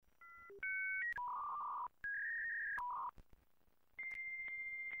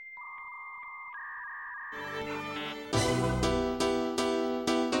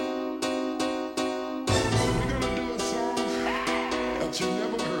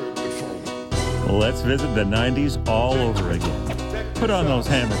Let's visit the 90s all over again. Put on those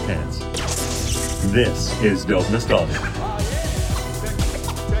hammer pants. This is Dope Nostalgia.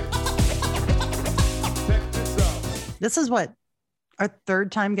 This is what our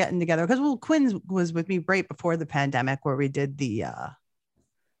third time getting together, because Quinn was with me right before the pandemic, where we did the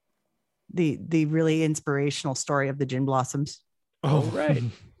really inspirational story of the Gin Blossoms. Oh, right.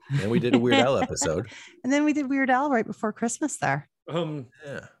 And we did a Weird Al episode. And then we did Weird Al right before Christmas there.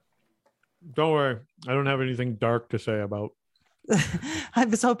 Yeah. Don't worry. I don't have anything dark to say about. I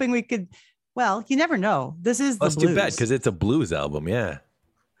was hoping we could. Well, you never know. This is the That's blues. too bad because it's a blues album. Yeah.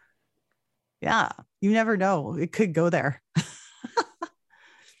 Yeah, you never know. It could go there.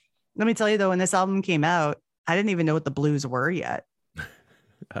 Let me tell you, though, when this album came out, I didn't even know what the blues were yet.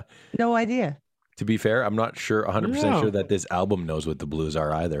 No idea. To be fair, I'm not sure 100% sure that this album knows what the blues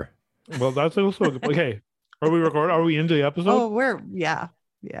are either. Well, that's also okay. Are we recording? Are we into the episode? Oh, yeah.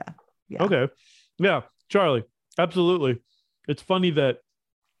 Okay. Yeah, Charlie. Absolutely. It's funny that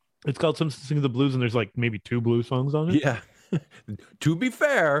it's called Simpsons Sing the Blues, and there's like maybe 2 blues songs on it. Yeah. To be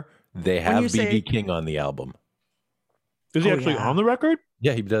fair, they have B.B. King on the album. Is he actually on the record?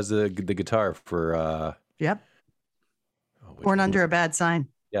 Yeah, he does the guitar for. Yep. Born Under a Bad Sign.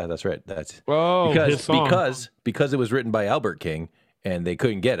 Yeah, that's right. That's his song. because it was written by Albert King, and they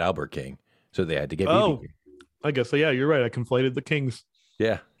couldn't get Albert King, so they had to get B.B. King. I guess so. Yeah, you're right. I conflated the Kings.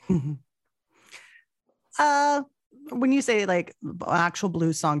 Yeah. When you say like actual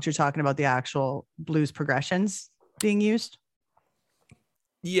blues songs, you're talking about the actual blues progressions being used.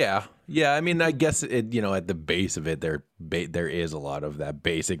 Yeah. I mean, I guess it. At the base of it, there is a lot of that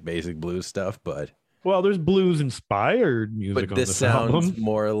basic blues stuff, but. Well, there's blues inspired music. But this sounds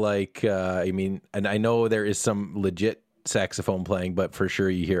more like. And I know there is some legit saxophone playing, but for sure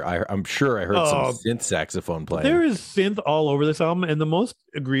you hear. I'm sure I heard some synth saxophone playing. There is synth all over this album, and the most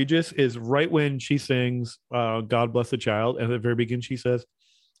egregious is right when she sings "God Bless the Child," and at the very beginning she says,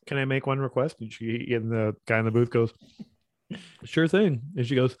 "Can I make one request?" And the guy in the booth goes, "Sure thing," and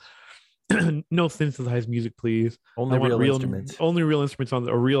she goes, "No synthesized music, please. Only real instruments. Only real instruments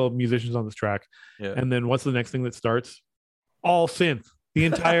or real musicians on this track." Yeah. And then what's the next thing that starts? All synth. The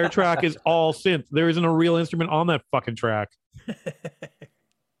entire track is all synth. There isn't a real instrument on that fucking track.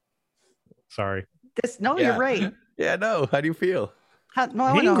 Sorry. You're right. Yeah, no. How do you feel?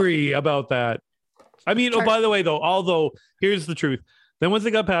 Angry about that. I mean, by the way, though, although here's the truth. Then once I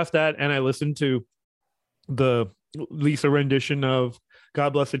got past that and I listened to the Lisa rendition of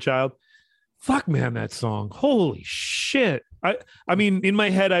God Bless the Child, fuck, man, that song. Holy shit. I mean, in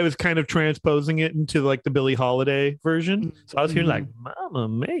my head, I was kind of transposing it into like the Billie Holiday version. So I was hearing like, Mama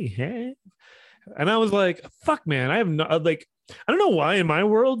may have. And I was like, fuck, man, I have no, like, I don't know why in my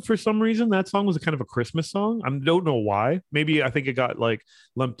world, for some reason, that song was a kind of a Christmas song. I don't know why. Maybe I think it got like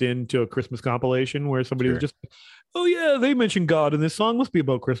lumped into a Christmas compilation where somebody was just, oh yeah, they mentioned God and this song must be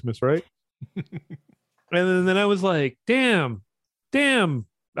about Christmas, right? And then I was like, damn.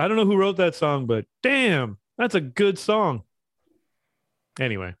 I don't know who wrote that song, but damn, that's a good song.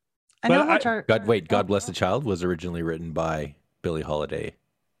 Anyway. God Bless the Child was originally written by Billie Holiday.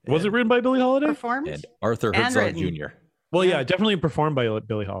 Was it written by Billie Holiday? Performed? And Arthur Herzog Jr. Well, yeah, definitely performed by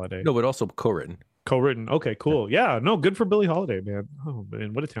Billie Holiday. No, but also co-written. Okay, cool. Yeah, no, good for Billie Holiday, man. Oh,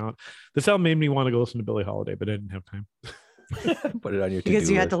 man, what a talent. This album made me want to go listen to Billie Holiday, but I didn't have time. Put it on your because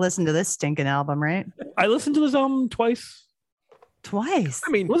you had to listen to this stinking album, right? I listened to this album twice. I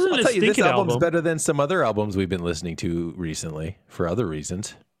mean, wasn't I'll tell you, this album's better than some other albums we've been listening to recently for other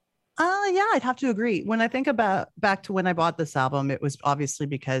reasons. Yeah, I'd have to agree. When I think about back to when I bought this album, it was obviously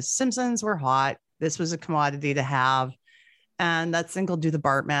because Simpsons were hot. This was a commodity to have. And that single Do the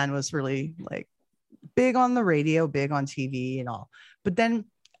Bartman was really like big on the radio, big on TV and all. But then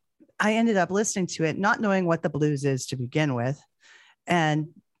I ended up listening to it, not knowing what the blues is to begin with. And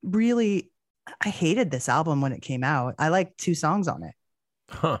really, I hated this album when it came out. I liked 2 songs on it.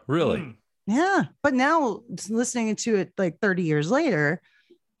 Huh, really? Yeah. But now listening to it like 30 years later,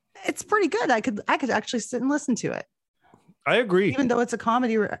 it's pretty good. I could actually sit and listen to it. I agree. Even though it's a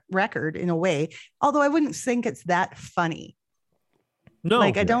comedy record in a way, although I wouldn't think it's that funny. No.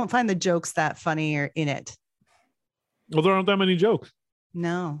 Like I don't find the jokes that funny or in it. Well, there aren't that many jokes.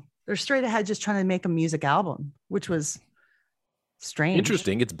 No. They're straight ahead just trying to make a music album, which was strange.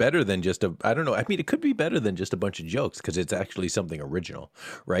 Interesting. It's better than just I don't know. I mean, it could be better than just a bunch of jokes because it's actually something original,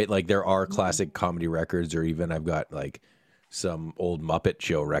 right? Like there are classic comedy records, or even I've got like some old Muppet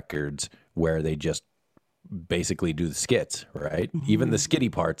Show records where they just basically do the skits, right? Even the skitty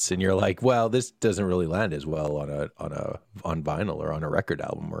parts, and you're like, well, this doesn't really land as well on vinyl or on a record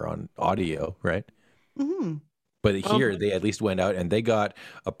album or on audio, right? But here they at least went out and they got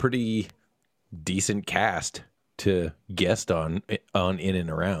a pretty decent cast to guest on In and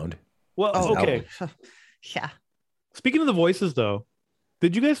Around. Well, Oh, okay. Yeah. Speaking of the voices, though,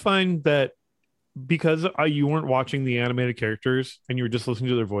 did you guys find that because you weren't watching the animated characters and you were just listening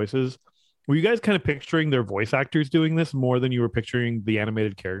to their voices, were you guys kind of picturing their voice actors doing this more than you were picturing the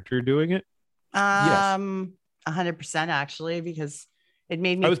animated character doing it? 100% actually, because it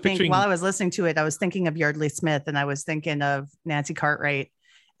made me think while I was listening to it, I was thinking of Yardley Smith and I was thinking of Nancy Cartwright,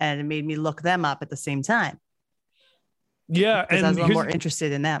 and it made me look them up at the same time. Yeah. Because I was a little more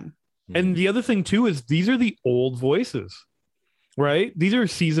interested in them. And the other thing too is these are the old voices, right? These are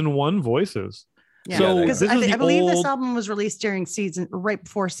season 1 voices. Yeah. So because I believe this album was released during right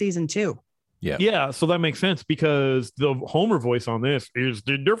before season 2. Yeah, so that makes sense because the Homer voice on this is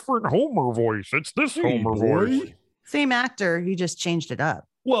the different Homer voice. It's this Homer voice. Same actor, he just changed it up.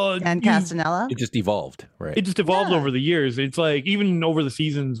 Well, and Castanella. It just evolved, right? It just evolved over the years. It's like even over the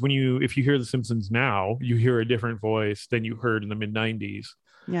seasons, if you hear The Simpsons now, you hear a different voice than you heard in the mid 90s.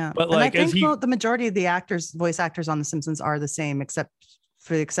 Yeah, but like and I think the majority of the voice actors on The Simpsons are the same, except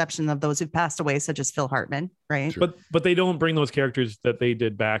for the exception of those who've passed away, such as Phil Hartman, right? Sure. But they don't bring those characters that they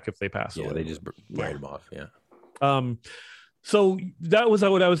did back if they pass away. Yeah, they just write them off. Yeah. So that was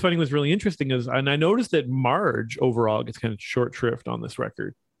what I was finding was really interesting and I noticed that Marge overall gets kind of short shrift on this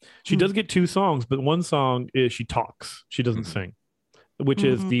record. She does get 2 songs, but one song is she talks. She doesn't sing, which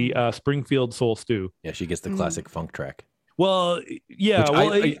is the Springfield Soul Stew. Yeah, she gets the classic funk track. Well, yeah.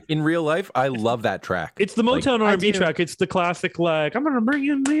 In real life, I love that track. It's the Motown R&B track. It's the classic, like, I'm going to bring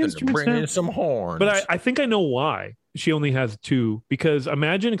in the instruments. Bring in some horns. But I think I know why she only has 2. Because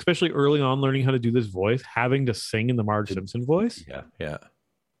imagine, especially early on, learning how to do this voice, having to sing in the Marge Simpson voice. Yeah.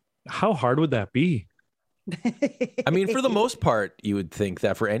 How hard would that be? I mean, for the most part, you would think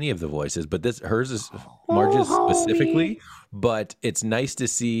that for any of the voices, but hers is Marge's specifically. But it's nice to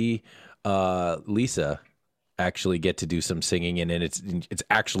see Lisa actually get to do some singing, and it's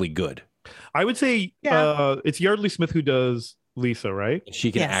actually good. I would say it's Yardley Smith who does Lisa, right?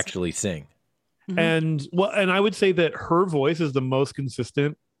 She can actually sing. And I would say that her voice is the most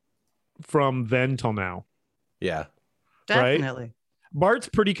consistent from then till now. Yeah, definitely. Right? Bart's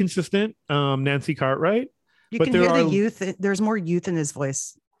pretty consistent. Nancy Cartwright. You can hear the youth. There's more youth in his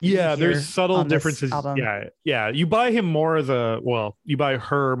voice. Yeah, there's subtle differences. Yeah. You buy him more as you buy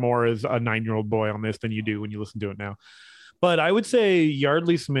her more as a 9-year-old boy on this than you do when you listen to it now. But I would say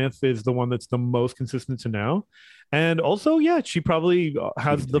Yardley Smith is the one that's the most consistent to now. And also, she probably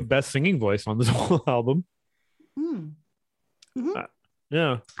has the best singing voice on this whole album.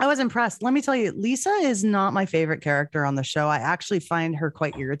 Yeah. I was impressed. Let me tell you, Lisa is not my favorite character on the show. I actually find her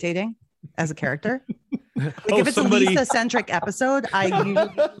quite irritating as a character. If it's a Lisa-centric episode, I usually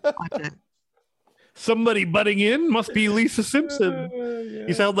watch it. Somebody butting in must be Lisa Simpson.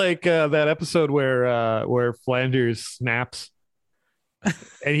 You sound like that episode where Flanders snaps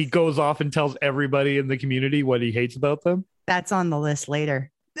and he goes off and tells everybody in the community what he hates about them. That's on the list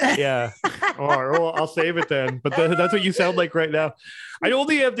later. Yeah. Or I'll save it then. But that's what you sound like right now. I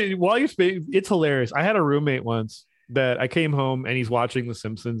only have to, while you're speaking, it's hilarious. I had a roommate once that I came home and he's watching The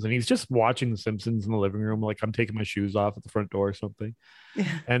Simpsons and he's just watching The Simpsons in the living room. Like I'm taking my shoes off at the front door or something. Yeah.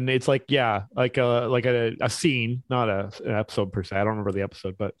 And it's like a scene, not an episode per se. I don't remember the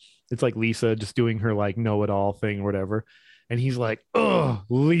episode, but it's like Lisa just doing her like know-it-all thing or whatever. And he's like, "Oh,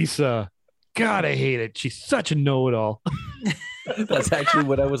 Lisa, God, I hate it. She's such a know-it-all." That's actually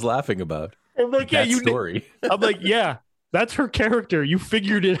what I was laughing about. I'm like, that story. I'm like, yeah, that's her character. You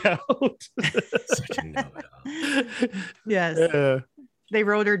figured it out. Such a know-it-all. Yes. They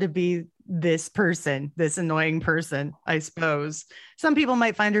wrote her to be this person, this annoying person, I suppose. Some people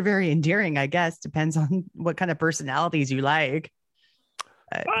might find her very endearing, I guess. Depends on what kind of personalities you like.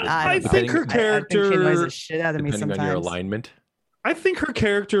 I think her character... I think she annoys the shit out of me sometimes. Depending on your alignment. I think her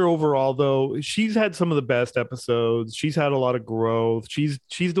character overall, though, she's had some of the best episodes. She's had a lot of growth. She's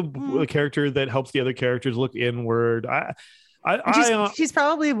the character that helps the other characters look inward. She's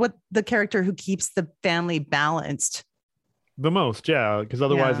probably the character who keeps the family balanced the most, because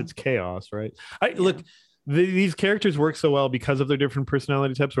otherwise it's chaos, right? Look, these characters work so well because of their different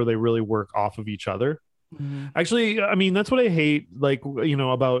personality types, where they really work off of each other. Mm-hmm. Actually, I mean, that's what I hate,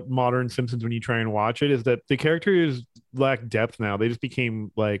 about modern Simpsons when you try and watch it, is that the characters lack depth now. They just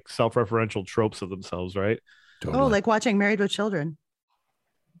became like self-referential tropes of themselves, right? Totally. Oh, like watching Married with Children.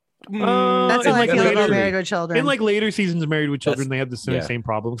 That's how I feel about Married with Children. In like later seasons of Married with Children, they had the same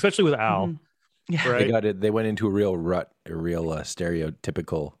problem, especially with Al. Mm-hmm. Yeah. Right? They went into a real rut, a real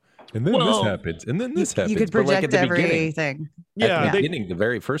stereotypical. And then this happens, and then this happens. You could project everything. At the beginning, the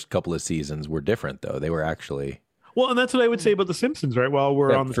very first couple of seasons were different, though. They were actually Well, and that's what I would say about The Simpsons, right? While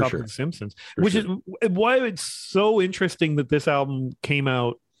we're on the topic of The Simpsons, which is why it's so interesting that this album came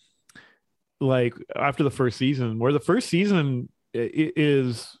out like after the first season, where the first season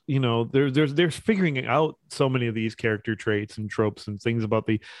is, you know, they're figuring out so many of these character traits and tropes and things about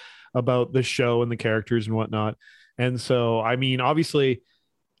the show and the characters and whatnot. And so, I mean, obviously,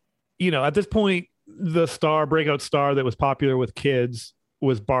 you know, at this point, the breakout star that was popular with kids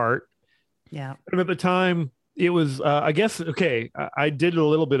was Bart. Yeah. And at the time, it was, I guess, okay, I did a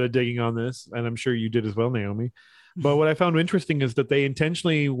little bit of digging on this, and I'm sure you did as well, Naomi. But what I found interesting is that they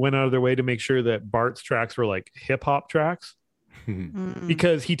intentionally went out of their way to make sure that Bart's tracks were like hip hop tracks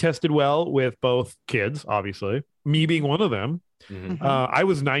because he tested well with both kids, obviously, me being one of them. I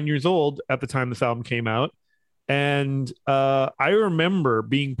was 9 years old at the time this album came out. And I remember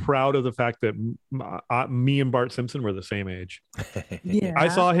being proud of the fact that me and Bart Simpson were the same age. Yeah. I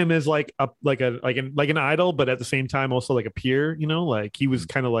saw him as like an idol, but at the same time also like a peer. You know, like he was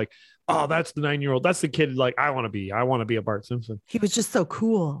kind of like, oh, that's the 9-year-old. That's the kid. Like I want to be a Bart Simpson. He was just so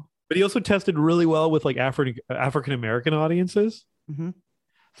cool. But he also tested really well with like African American audiences.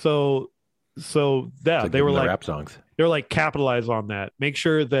 So yeah, they were like rap songs. They're like capitalize on that. Make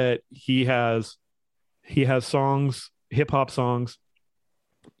sure that he has songs, hip hop songs,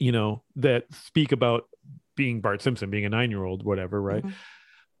 you know, that speak about being Bart Simpson, being a 9-year-old, whatever, right?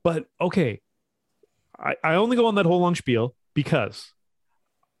 But okay, I only go on that whole long spiel because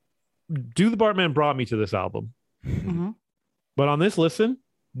Do the Bartman brought me to this album. But on this listen,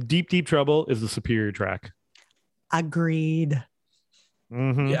 Deep Deep Trouble is the superior track. Agreed.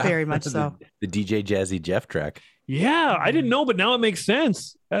 Yeah. Very much so. The DJ Jazzy Jeff track. Yeah, I didn't know, but now it makes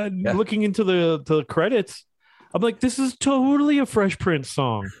sense. Looking into the credits, I'm like, this is totally a Fresh Prince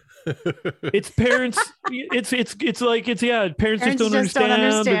song. It's parents. It's parents just don't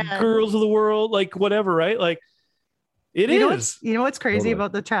understand the girls of the world, like whatever, right? Like it is. You know what's crazy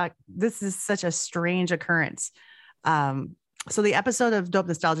about the track? This is such a strange occurrence. So the episode of Dope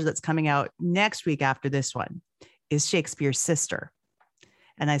Nostalgia that's coming out next week after this one is Shakespeare's sister.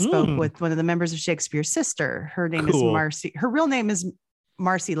 And I spoke with one of the members of Shakespeare's sister. Her name is Marcy. Her real name is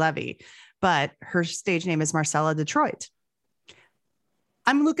Marcy Levy, but her stage name is Marcella Detroit.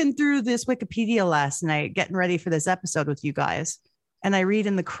 I'm looking through this Wikipedia last night, getting ready for this episode with you guys. And I read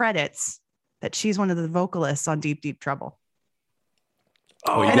in the credits that she's one of the vocalists on Deep Deep Trouble.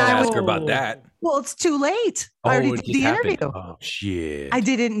 Oh, you gotta ask her about that. Well, it's too late. I already did the interview. Oh, shit. I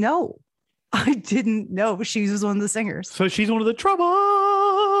didn't know. She was one of the singers. So she's one of the Trouble.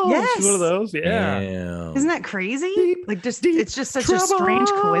 Yes. She's one of those. Yeah. Damn. Isn't that crazy? It's just such a strange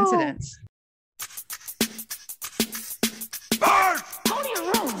coincidence. Bart! Go to your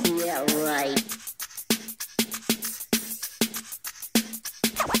room. Yeah, right.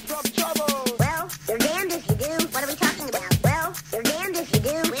 Trouble. Well, you're damned if you do. What are we talking about? Well, you're damned if you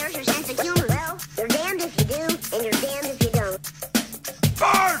do. Where's your sense of humor? Well, you're damned if you do, and you're damned if you don't.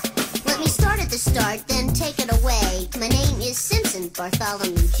 Bart! Let me start at the start, then take it away. My name is Simpson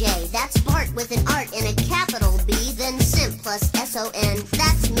Bartholomew J. That's Bart with an art and a capital B, then Simp plus S-O-N.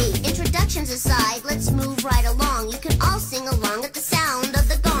 That's me. Introductions aside, let's move right along. You can all sing along at the sound of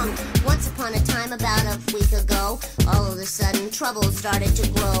the gong. Once upon a time, about a week ago, all of a sudden, trouble started to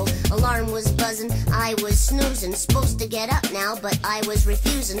grow. Alarm was buzzing, I was snoozing. Supposed to get up now, but I was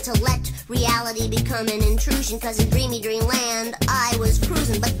refusing to let reality become an intrusion. Cause in dreamy dreamland, I was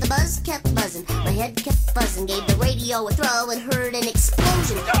cruising. But the buzz kept buzzing, my head kept buzzing. Gave the radio a throw and heard an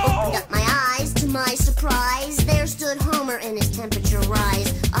explosion. Opened up my eyes, to my surprise, there stood Homer and his temperature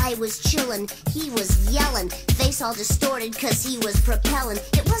rise. I was chillin', he was yellin', face all distorted cause he was propellin'.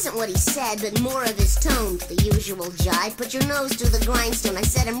 It wasn't what he said, but more of his tone. The usual jive, put your nose to the grindstone. I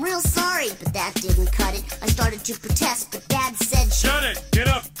said, I'm real sorry, but that didn't cut it. I started to protest, but Dad said, shut it, get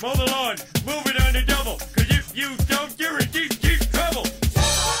up, mow the lawn, move it on the double, cause if you don't, you're in deep, deep trouble.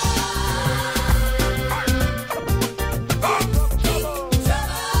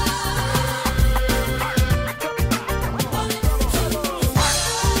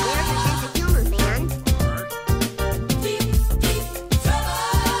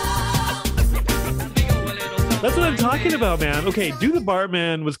 That's what I'm talking about, man. Okay, Do the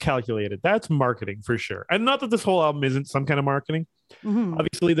Bartman was calculated. That's marketing for sure. And not that this whole album isn't some kind of marketing.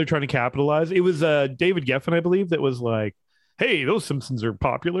 Obviously, they're trying to capitalize. It was David Geffen, I believe, that was like, hey, those Simpsons are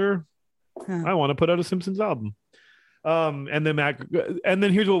popular. I want to put out a Simpsons album. And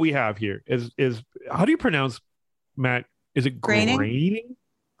then here's what we have here is how do you pronounce, Matt? Is it Groening?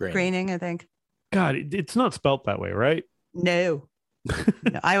 Groening, I think. God, it's not spelt that way, right? No.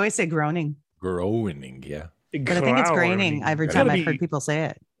 No, I always say groaning. Groening, yeah. But I think it's graining every time I've heard people say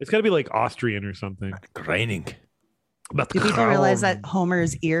it. It's got to be like Austrian or something. Graining. Do people realize that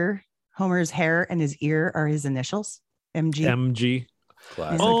Homer's hair and his ear are his initials? MG. MG?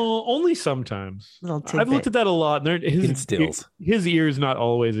 Classic. Oh, only sometimes. Little I've looked at that a lot. In stills. His ear is not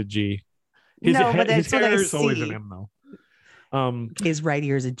always a G. His, No, but his that's what I hair is always see. an M though. His right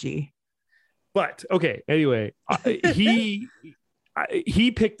ear is a G. But okay. Anyway, he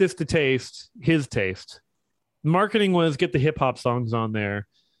picked this to his taste. Marketing was get the hip hop songs on there,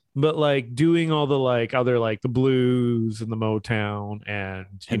 but like doing all the like other like the blues and the Motown and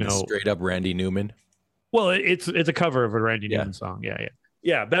the straight up Randy Newman. Well, it's a cover of a Randy Newman song.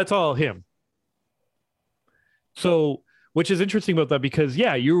 Yeah. That's all him. So, which is interesting about that because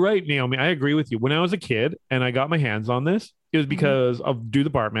you're right, Naomi. I agree with you. When I was a kid and I got my hands on this, it was because of Do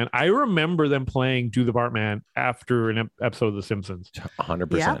the Bartman. I remember them playing Do the Bartman after an episode of The Simpsons.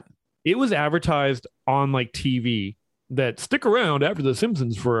 100%. Yeah. It was advertised on like TV that stick around after The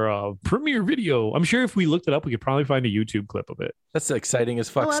Simpsons for a premiere video. I'm sure if we looked it up, we could probably find a YouTube clip of it. That's exciting as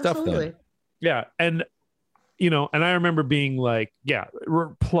fuck stuff then. Yeah. And, and I remember being like,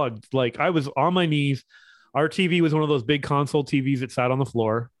 plugged. Like I was on my knees. Our TV was one of those big console TVs that sat on the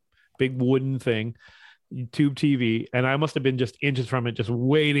floor, big wooden thing, tube TV. And I must have been just inches from it, just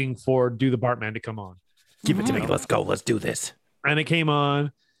waiting for Do the Bartman to come on. Give it to me. Let's go. Let's do this. And it came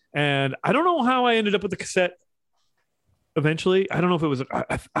on. And I don't know how I ended up with the cassette eventually. I don't know if it was,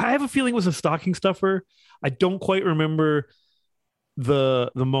 I have a feeling it was a stocking stuffer. I don't quite remember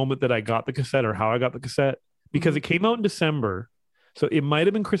the moment that I got the cassette or how I got the cassette because it came out in December. So it might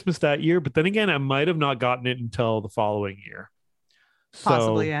have been Christmas that year, but then again, I might have not gotten it until the following year. So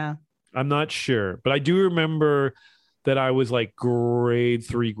Possibly, yeah. I'm not sure, but I do remember that I was like grade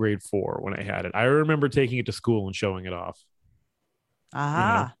 3, grade 4 when I had it. I remember taking it to school and showing it off.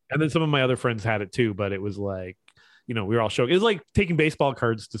 Ah. And then some of my other friends had it too, but it was like, we were all showing. It was like taking baseball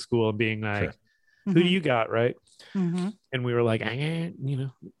cards to school and being like, who do you got, right? Mm-hmm. And we were like, we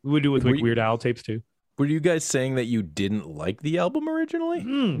would do it with like Weird Al tapes too. Were you guys saying that you didn't like the album originally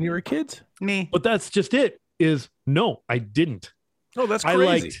when you were kids? Me. But that's just it. No, I didn't. Oh, that's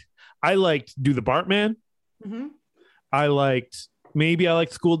crazy. I liked Do the Bartman. Mm-hmm. I liked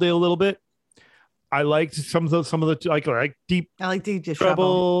School Day a little bit. I liked some of the like Deep I like DJ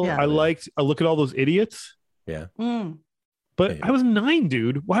Trouble. Yeah. I Look at All Those Idiots. Yeah. But I was 9,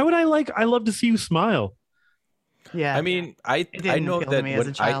 dude. Why would I Love to See You Smile? Yeah. I mean, I didn't know appeal to me as a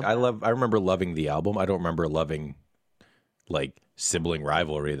that child. I remember loving the album. I don't remember loving like Sibling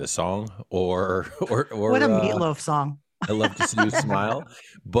Rivalry, the song, or what a Meatloaf song. I Love to See You Smile.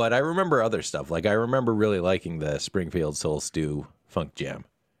 But I remember other stuff. Like I remember really liking the Springfield Soul Stew Funk Jam.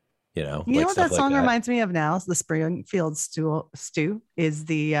 You know what that song reminds me of now? Is the Springfield Stew is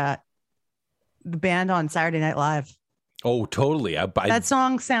the band on Saturday Night Live. Oh, totally. That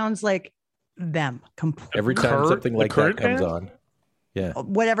song sounds like them completely. Every time something like that comes on. Yeah.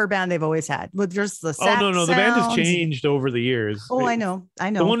 Whatever band they've always had. With just the sax no. The band has sounds. changed over the years. Oh, I know.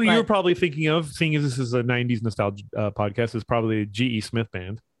 The one you're probably thinking of, seeing as this is a 90s nostalgia podcast, is probably G.E. Smith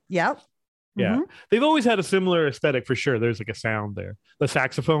Band. Yep. Yeah. Mm-hmm. They've always had a similar aesthetic for sure. There's like a sound there. The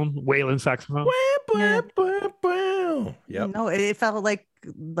saxophone, wailing saxophone. Yep. No, it felt like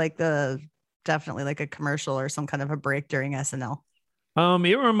definitely like a commercial or some kind of a break during SNL.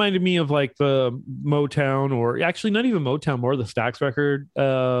 It reminded me of like the Motown, or actually not even Motown, more the Stax record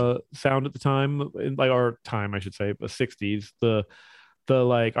sound at the time, like our time, I should say, the 60s. The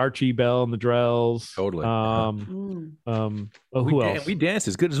like Archie Bell and the Drells. Totally. Who else? We dance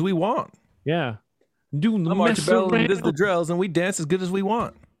as good as we want. Yeah. Doing the I'm Archie Bell and this is the Drells, and we dance as good as we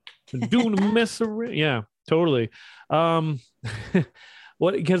want. Doing the mess around. Yeah, totally.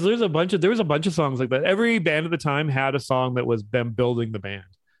 Because there was a bunch of songs like that. Every band at the time had a song that was them building the band.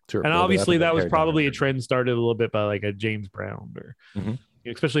 Sure, and obviously that was probably a trend started a little bit by like a James Brown or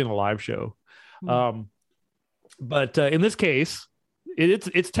especially in a live show. But in this case,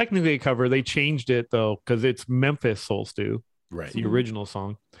 it's technically a cover. They changed it though, because it's Memphis Soul Stew. Right. It's the original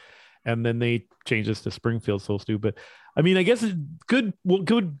song. And then they changed this to Springfield Soul Stew. But I mean, I guess it's good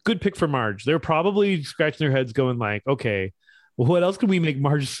pick for Marge. They're probably scratching their heads going like, okay, well, what else can we make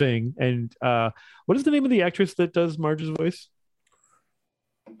Marge sing? And what is the name of the actress that does Marge's voice?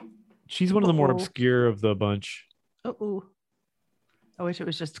 She's one of the more obscure of the bunch. Oh, I wish it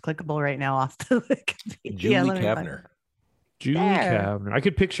was just clickable right now off the Wikipedia. Julie Kavner. Julie Kavner. I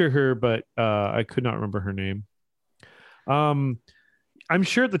could picture her, but I could not remember her name. I'm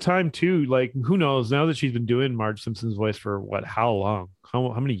sure at the time too, like who knows, now that she's been doing Marge Simpson's voice for how long?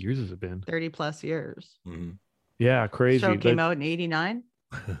 How many years has it been? 30 plus years. Mm-hmm. Yeah, crazy. Show came out in 89.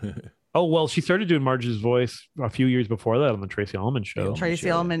 Oh, well, she started doing Marge's voice a few years before that on the Tracy Ullman show.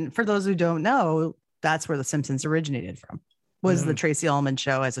 Tracy Ullman, for those who don't know, that's where The Simpsons originated from, was the Tracy Ullman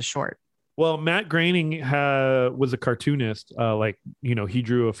Show as a short. Well, Matt Groening was a cartoonist. He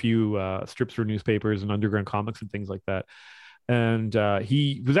drew a few strips for newspapers and underground comics and things like that. And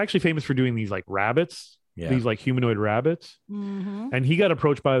he was actually famous for doing these like rabbits, these like humanoid rabbits. And he got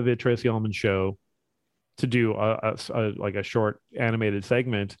approached by the Tracy Ullman Show to do a short animated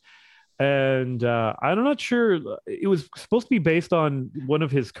segment. And I'm not sure, it was supposed to be based on one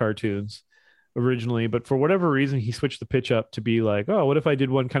of his cartoons originally, but for whatever reason he switched the pitch up to be like, oh, what if I did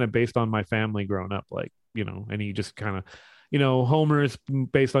one kind of based on my family growing up, like, and he just kind of, Homer is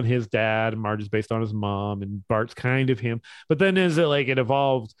based on his dad and Marge is based on his mom and Bart's kind of him. But then as it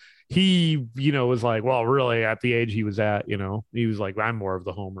evolved, he was like, well, really at the age he was at, he was like, I'm more of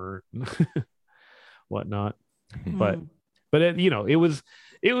the Homer whatnot. But it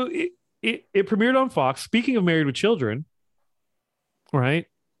premiered on Fox. Speaking of Married with Children, right?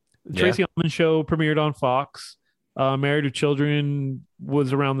 The Tracy Ullman Show premiered on Fox. Married with Children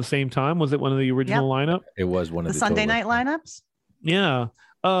was around the same time. Was it one of the original lineup? It was one of the Sunday night lineups. Yeah.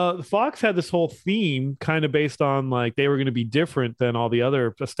 Fox had this whole theme kind of based on like they were going to be different than all the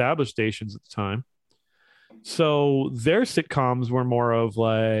other established stations at the time. So their sitcoms were more of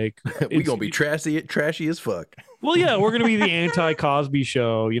like we're gonna be trashy as fuck. Well, yeah, we're gonna be the anti-Cosby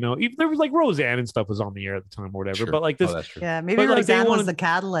Show. Even there was like Roseanne and stuff was on the air at the time or whatever. Sure. But like this, yeah, maybe Roseanne was the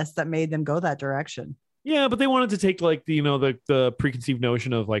catalyst that made them go that direction. Yeah, but they wanted to take like the preconceived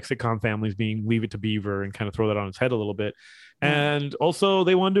notion of like sitcom families being Leave It to Beaver and kind of throw that on its head a little bit. And also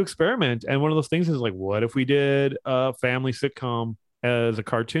they wanted to experiment. And one of those things is like, what if we did a family sitcom as a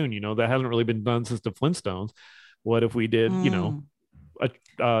cartoon? That hasn't really been done since the Flintstones. What if we did, not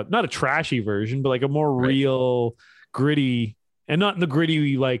a trashy version, but like a more real, gritty, and not the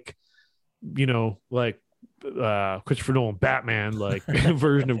gritty like Christopher Nolan Batman like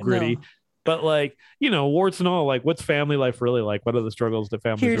version of gritty. No. But like, warts and all, like what's family life really like? What are the struggles that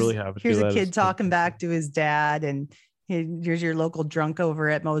families really have? Here's a kid talking back to his dad, and here's your local drunk over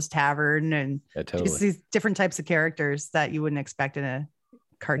at Moe's Tavern, and just these different types of characters that you wouldn't expect in a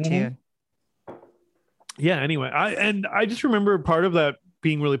cartoon. Yeah. Anyway, I just remember part of that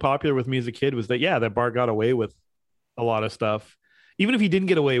being really popular with me as a kid was that that Bart got away with a lot of stuff, even if he didn't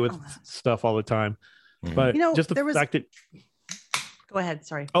get away with stuff all the time. But just the fact that. Go ahead.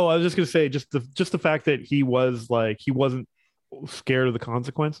 Sorry. Oh, I was just gonna say just the fact that he wasn't scared of the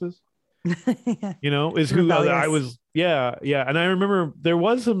consequences. Is who I was. Yeah. And I remember there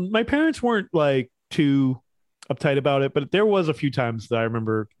was my parents weren't like too uptight about it, but there was a few times that I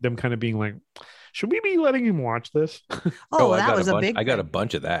remember them kind of being like, should we be letting him watch this? That was a big. I got a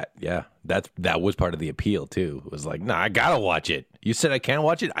bunch of that. Yeah, that was part of the appeal too. It was like, nah, I gotta watch it. You said I can't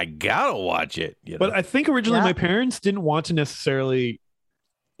watch it. I gotta watch it. But I think originally my parents didn't want to necessarily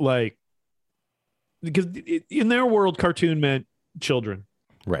like, because in their world, cartoon meant children.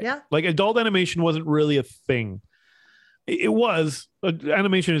 Right. Yeah. Like adult animation wasn't really a thing. It was.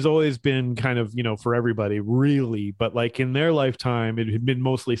 Animation has always been kind of, for everybody, really. But like in their lifetime, it had been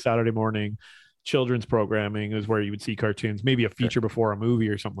mostly Saturday morning children's programming is where you would see cartoons, maybe a feature before a movie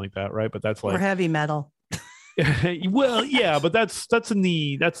or something like that, right? But that's like or heavy metal. Well, yeah, but that's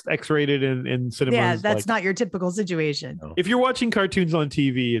X-rated in cinemas. Yeah, that's not your typical situation. No. If you're watching cartoons on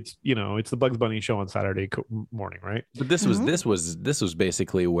TV, it's it's the Bugs Bunny show on Saturday morning, right? But this was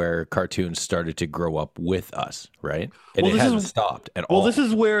basically where cartoons started to grow up with us, right? And it hasn't stopped at all.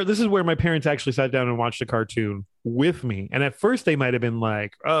 Well, this is where my parents actually sat down and watched a cartoon with me. And at first they might have been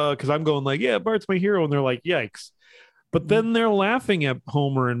like, because I'm going like, yeah, Bart's my hero, and they're like, yikes. But then they're laughing at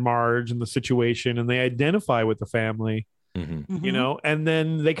Homer and Marge and the situation, and they identify with the family, and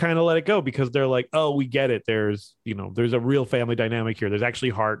then they kind of let it go because they're like, oh, we get it. There's a real family dynamic here. There's actually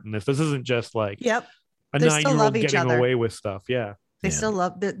heart in this. This isn't just like a 9-year-old getting away with stuff. Yeah. They still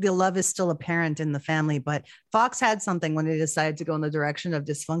love the love is still apparent in the family, but Fox had something when they decided to go in the direction of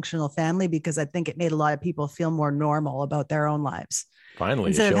dysfunctional family, because I think it made a lot of people feel more normal about their own lives.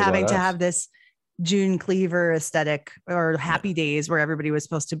 Finally, instead of having to have this June Cleaver aesthetic or Happy Days where everybody was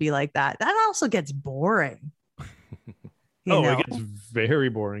supposed to be like that. That also gets boring. It gets very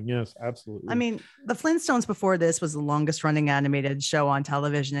boring. Yes, absolutely. I mean, the Flintstones before this was the longest running animated show on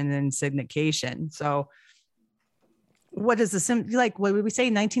television and in syndication. So what is what would we say?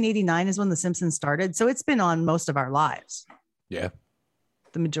 1989 is when The Simpsons started. So it's been on most of our lives. Yeah.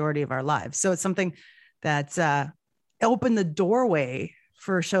 The majority of our lives. So it's something that's opened the doorway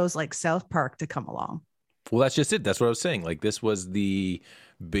for shows like South Park to come along. Well, that's just it. That's what I was saying. Like, this was the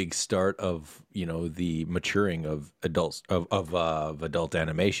big start of, the maturing of adults of adult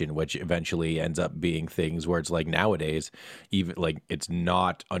animation, which eventually ends up being things where it's like nowadays, even like it's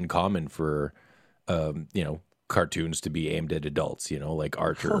not uncommon for cartoons to be aimed at adults, like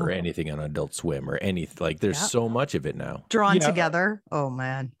Archer or anything on Adult Swim or anything. Like there's so much of it now. Drawn together. Oh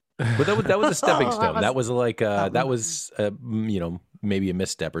man. But that was a stepping stone. was- That was like that was maybe a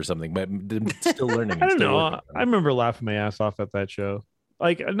misstep or something, but still learning. I don't know. I remember laughing my ass off at that show.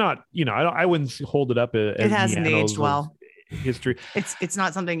 Like, not, I wouldn't hold it up as It hasn't the annals aged of well. history. It's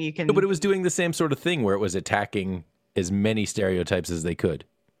not something you can. No, but it was doing the same sort of thing where it was attacking as many stereotypes as they could.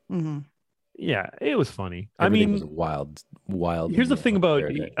 Mhm. Yeah, it was funny. Everything was wild. Here's the thing about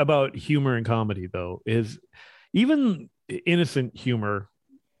stereotype. humor and comedy, though, is even innocent humor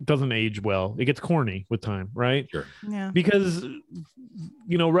doesn't age well. It gets corny with time, right? Sure. Yeah. Because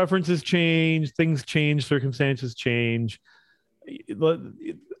references change, things change, circumstances change.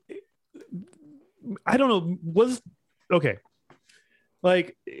 I don't know.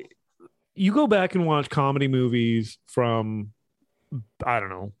 Like, you go back and watch comedy movies from, I don't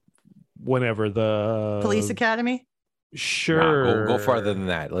know, whenever the Police Academy. Sure. Go farther than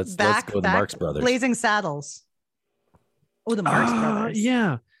that. Let's go with the Marx Brothers. Blazing Saddles. Oh, the Marx Brothers.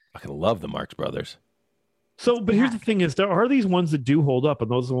 Yeah. I love the Marx Brothers. So, but here's the thing: is there are these ones that do hold up, and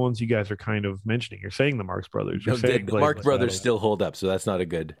those are the ones you guys are kind of mentioning. You're saying the Marx Brothers. You're saying The Marx Blazing Brothers Saddles. still hold up, so that's not a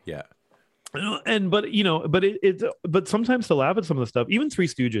good. Yeah. But sometimes to laugh at some of the stuff, even Three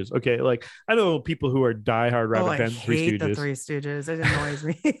Stooges. Okay, like I know people who are diehard rabbit I fans. Three hate the Stooges. Three Stooges. It annoys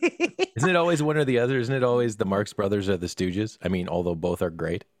me. Isn't it always one or the other? Isn't it always the Marx Brothers or the Stooges? I mean, although both are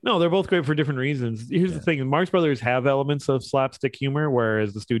great. No, they're both great for different reasons. Here's the thing: the Marx Brothers have elements of slapstick humor,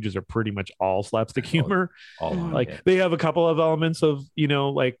 whereas the Stooges are pretty much all slapstick humor. All on, Like yeah. they have a couple of elements of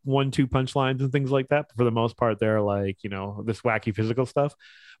like 1-2 punchlines and things like that. But for the most part, they're like this wacky physical stuff.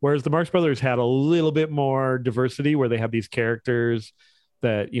 Whereas the Marx Brothers had a little bit more diversity, where they have these characters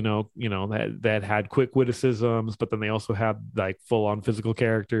that that had quick witticisms, but then they also had like full on physical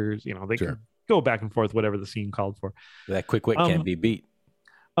characters. They Sure. could go back and forth, whatever the scene called for. That quick wit can't be beat.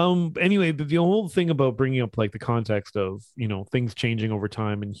 Anyway, the whole thing about bringing up like the context of things changing over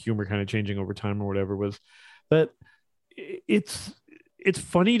time and humor kind of changing over time or whatever was that it's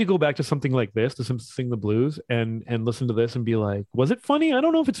funny to go back to something like this, to Sing the Blues, and listen to this and be like, was it funny? I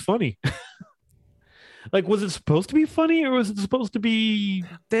don't know if it's funny. Like, was it supposed to be funny, or was it supposed to be?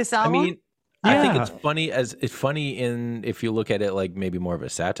 This I album. mean, I think Yeah. it's funny in if you look at it like maybe more of a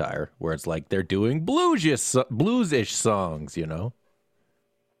satire, where it's like they're doing bluesish songs,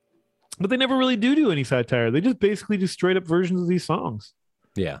 But they never really do any satire. They just basically do straight up versions of these songs.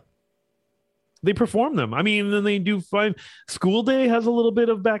 Yeah. They perform them. I mean, then they do fine. School Day has a little bit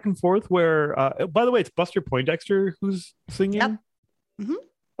of back and forth where, by the way, it's Buster Poindexter who's singing. Yep. Mhm.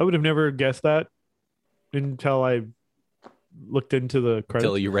 I would have never guessed that until I looked into the credits.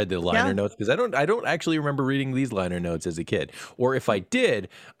 Until you read the liner Yeah. notes, because I don't actually remember reading these liner notes as a kid, or if I did,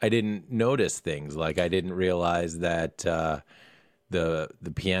 I didn't notice things like I didn't realize that the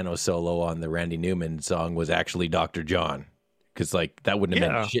piano solo on the Randy Newman song was actually Dr. John, because like that wouldn't have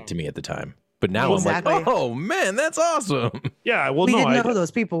Yeah. meant shit to me at the time. But now Exactly. I'm like, oh man, that's awesome. Yeah, well, we no, didn't know who those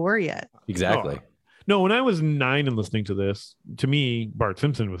people were yet. Exactly. No, when I was 9 and listening to this, to me, Bart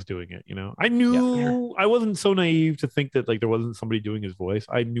Simpson was doing it. I knew I wasn't so naive to think that like there wasn't somebody doing his voice.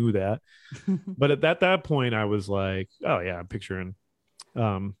 I knew that, but at that point, I was like, oh yeah, I'm picturing,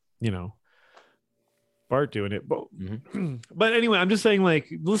 Bart doing it. But, but anyway, I'm just saying,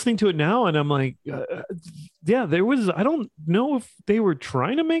 like listening to it now, and I'm like, yeah, there was. I don't know if they were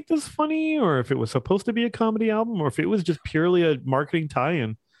trying to make this funny, or if it was supposed to be a comedy album, or if it was just purely a marketing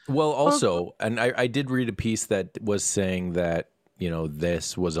tie-in. Well, also, and I did read a piece that was saying that,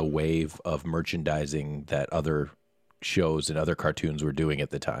 this was a wave of merchandising that other shows and other cartoons were doing at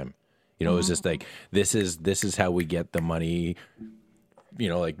the time. It was just like, this is how we get the money.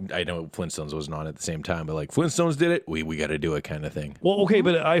 Like I know Flintstones wasn't on at the same time, but like Flintstones did it, we got to do it kind of thing. Well, okay,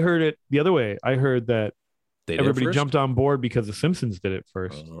 but I heard it the other way. I heard that They did it everybody first? jumped on board because the Simpsons did it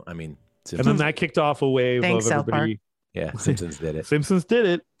first. I mean, And then that kicked off a wave Thanks, of South Park. everybody. yeah, Simpsons did it. Simpsons did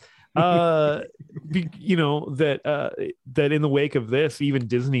it. That in the wake of this, even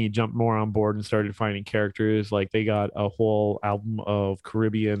Disney jumped more on board and started finding characters. Like they got a whole album of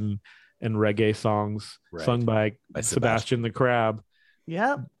Caribbean and reggae songs Right. sung by Sebastian the Crab.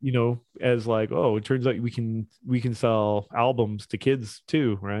 Yep. As like, oh, it turns out we can sell albums to kids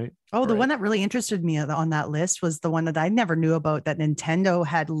too, right? Oh, the Right. one that really interested me on that list was the one that I never knew about, that Nintendo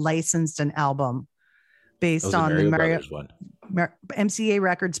had licensed an album That based was the on the Mario. Brothers one. MCA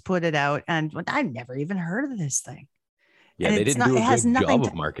Records put it out, and I never even heard of this thing. Yeah, And they it's didn't not- do it a has good nothing job of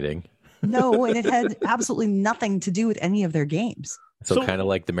to- marketing. No, and it had absolutely nothing to do with any of their games. So So- kind of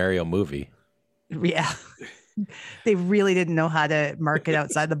like the Mario movie. Yeah. They really didn't know how to market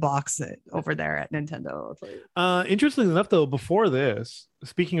outside the box over there at Nintendo. Interestingly enough, though, before this,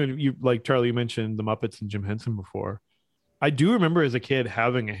 speaking of you, like Charlie, you mentioned the Muppets and Jim Henson before. I do remember as a kid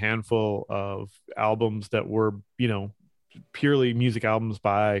having a handful of albums that were, purely music albums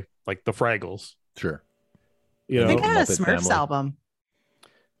by like the Fraggles. Sure. I think I had a Muppet Smurfs family. album.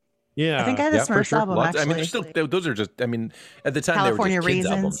 Yeah. I think I had a for Smurfs sure. album, Lots- actually. I mean, those are just, at the time California they were just kids' Raisins.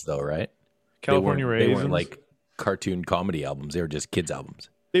 albums though, right? California They Raisins. weren't like cartoon comedy albums. They were just kids' albums.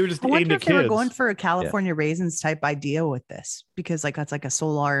 They were just I aimed wonder at if they were kids. going for a California Raisins type idea with this, because like that's like a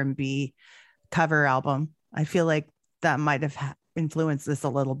soul R&B cover album. I feel like that might have influenced this a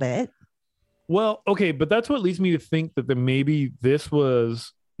little bit. Well, okay, but that's what leads me to think that maybe this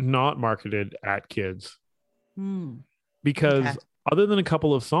was not marketed at kids, because Okay. other than a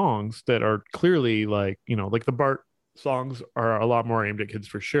couple of songs that are clearly like, like the Bart songs are a lot more aimed at kids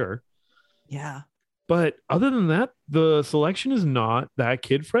for sure. Yeah. But other than that, the selection is not that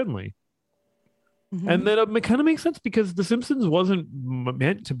kid friendly. Mhm. And then it kind of makes sense because The Simpsons wasn't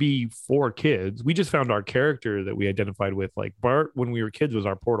meant to be for kids. We just found our character that we identified with. Like Bart, when we were kids, was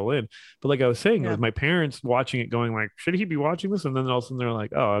our portal in. But like I was saying, it Yeah. was my parents watching it going like, should he be watching this? And then all of a sudden they're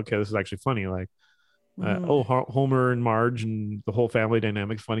like, oh, okay, this is actually funny. Like, Mhm. Homer and Marge and the whole family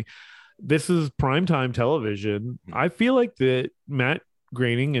dynamic's funny. This is primetime television. I feel like that Matt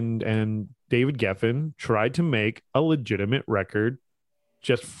Groening and David Geffen tried to make a legitimate record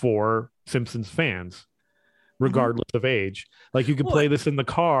just for Simpsons fans, regardless of age. Like you could play this in the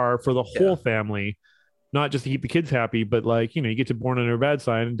car for the whole family, not just to keep the kids happy, but like, you get to Born Under a Bad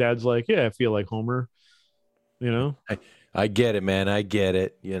Sign and dad's like, yeah, I feel like Homer, I get it, man. I get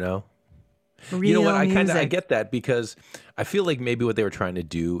it. You know what? Real I music. get that because I feel like maybe what they were trying to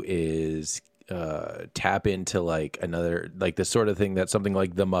do is tap into like the sort of thing that something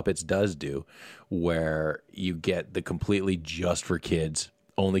like the Muppets does do, where you get the completely just for kids,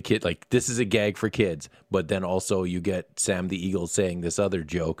 only kid, like this is a gag for kids, but then also you get Sam the Eagle saying this other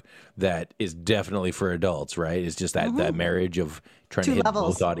joke that is definitely for adults, right? It's just that marriage of trying Two to hit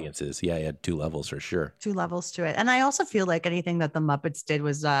levels. both audiences. Yeah, yeah, 2 levels for sure. 2 levels to it. And I also feel like anything that the Muppets did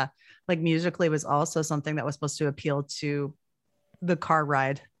was like musically was also something that was supposed to appeal to the car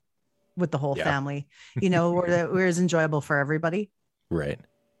ride with the whole family, where it's enjoyable for everybody, Right.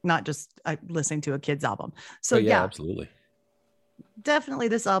 not just listening to a kid's album. So yeah, absolutely. definitely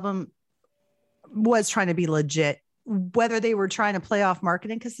this album was trying to be legit, whether they were trying to play off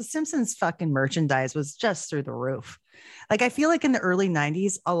marketing, because the Simpsons fucking merchandise was just through the roof. Like I feel like in the early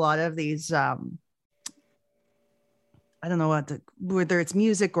 90s, a lot of these I don't know whether it's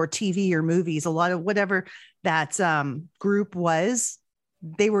music or TV or movies, a lot of whatever that group was,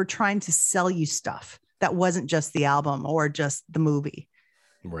 they were trying to sell you stuff that wasn't just the album or just the movie.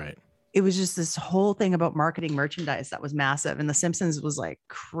 Right. It was just this whole thing about marketing merchandise that was massive. And the Simpsons was like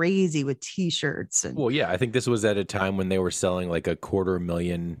crazy with t-shirts. And Well, yeah, I think this was at a time when they were selling like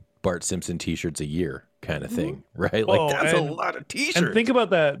 250,000 Bart Simpson t-shirts a year kind of thing, right? Like that's a lot of t-shirts. And think about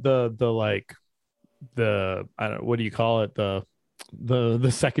that, I don't know, what do you call it?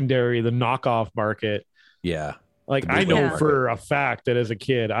 The secondary, the knockoff market. Yeah. Like The I know bootleg for a fact that as a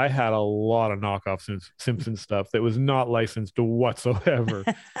kid, I had a lot of knockoff Simpson stuff that was not licensed whatsoever.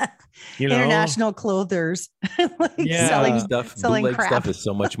 international clothers, like Yeah. selling bootleg crap. stuff is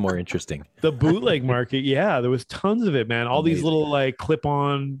so much more interesting. The bootleg market, yeah, there was tons of it, man. All these Amazing. little like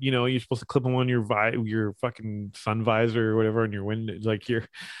clip-on, you're supposed to clip them on your fucking sun visor or whatever on your window, like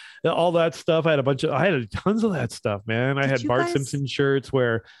all that stuff. I had tons of that stuff, man. I Did had you Bart guys- Simpson shirts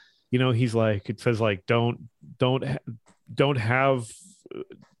where, he's like, it says like don't have,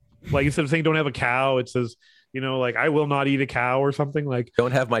 like instead of saying don't have a cow, it says, like I will not eat a cow or something like.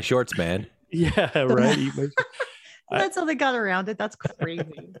 Don't have my shorts, man. Yeah, right. That's how they got around it. That's crazy.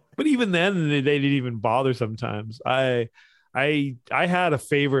 But even then, they didn't even bother. Sometimes I had a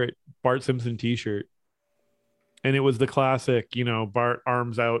favorite Bart Simpson T-shirt, and it was the classic, Bart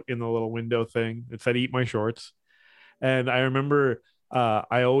arms out in the little window thing. It said "Eat my shorts," and I remember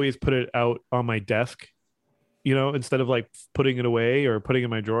I always put it out on my desk, instead of like putting it away or putting it in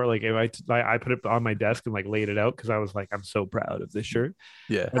my drawer. Like if I put it on my desk and like laid it out because I was like, I'm so proud of this shirt.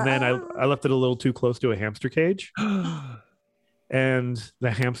 Yeah. And then I left it a little too close to a hamster cage. And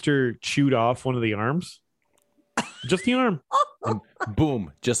the hamster chewed off one of the arms, just the arm. And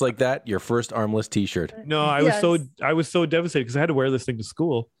boom, just like that, your first armless t-shirt. No, I was so devastated because I had to wear this thing to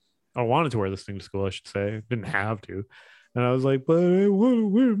school. I wanted to wear this thing to school, I should say. I didn't have to. And I was like, but I want to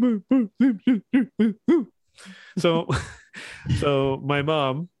wear my so my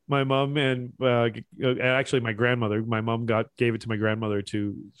mom my mom and actually my grandmother. My mom gave it to my grandmother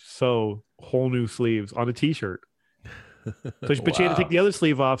to sew whole new sleeves on a T-shirt. So, but she had to take the other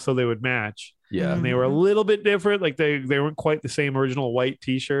sleeve off so they would match. Yeah. And they were a little bit different. Like they weren't quite the same original white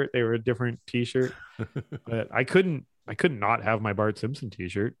T-shirt. They were a different T-shirt. But I could not have my Bart Simpson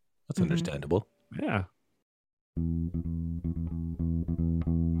T-shirt. That's understandable. Yeah.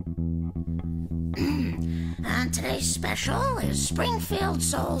 Today's special is Springfield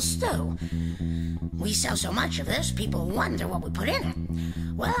Soul Stew. We sell so much of this, people wonder what we put in it.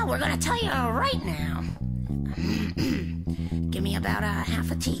 Well, we're gonna tell you right now. Give me about a half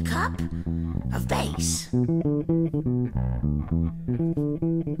a teacup of base.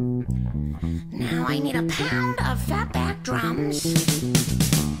 Now I need a pound of fatback drums.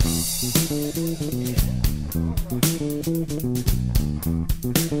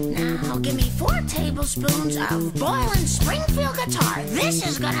 Now give me 4 tablespoons of boiling Springfield guitar. This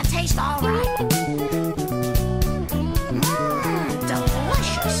is gonna taste all right.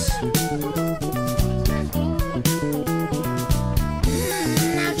 Delicious.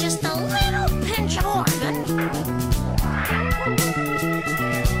 Now just a little pinch of organ.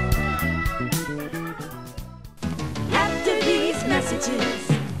 After these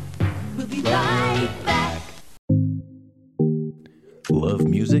messages, we'll be right back. Love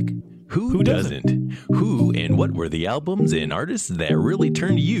music? Who doesn't? Who and what were the albums and artists that really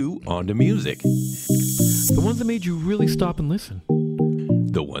turned you onto music? The ones that made you really stop and listen.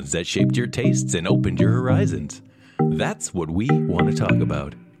 The ones that shaped your tastes and opened your horizons. That's what we want to talk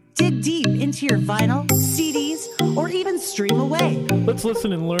about. Dig deep into your vinyl, CDs, or even stream away. Let's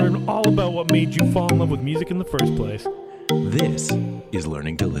listen and learn all about what made you fall in love with music in the first place. This is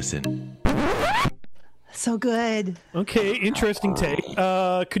Learning to Listen. So good. Okay, interesting take.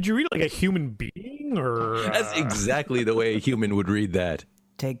 Could you read it like a human being, or That's exactly the way a human would read that.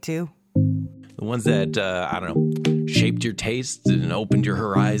 Take 2. The ones that I don't know, shaped your tastes and opened your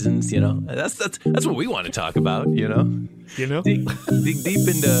horizons. You know, that's what we want to talk about. You know, dig deep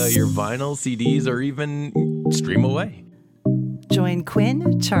into your vinyl, CDs, or even stream away. Join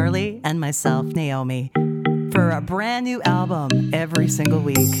Quinn, Charlie, and myself, Naomi, for a brand new album every single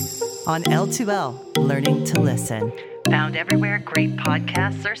week on L2L, Learning to Listen. Found everywhere great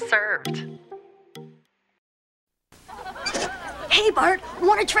podcasts are served. Hey, Bart,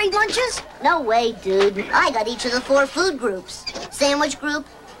 want to trade lunches? No way, dude. I got each of the 4 food groups. Sandwich group,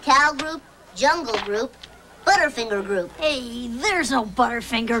 cow group, jungle group, Butterfinger group. Hey, there's no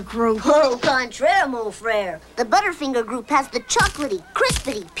Butterfinger group. Au contraire, mon frere. The Butterfinger group has the chocolatey,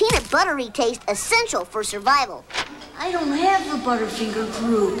 crispity, peanut buttery taste essential for survival. I don't have the Butterfinger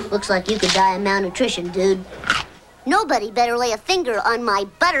group. Looks like you could die of malnutrition, dude. Nobody better lay a finger on my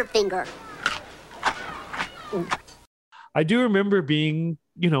Butterfinger. I do remember being,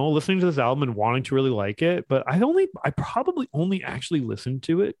 listening to this album and wanting to really like it, but I probably only actually listened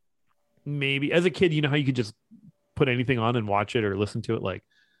to it maybe as a kid. You know how you could just put anything on and watch it or listen to it like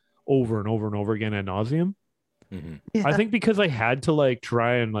over and over and over again ad nauseum. Mm-hmm. Yeah. I think because I had to like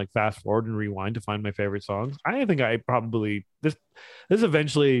try and like fast forward and rewind to find my favorite songs. I think I probably this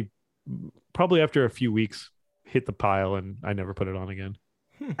eventually, probably after a few weeks, hit the pile and I never put it on again.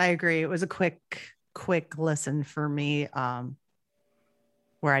 I agree. It was a quick listen for me,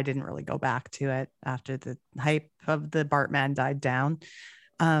 where I didn't really go back to it after the hype of the Bartman died down,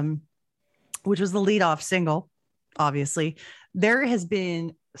 which was the lead-off single. Obviously, there has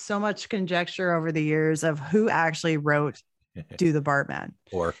been so much conjecture over the years of who actually wrote "Do the Bartman,"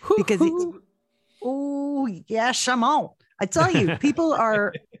 Or because Chamon. I tell you, people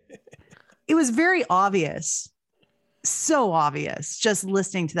are. It was very obvious. So obvious just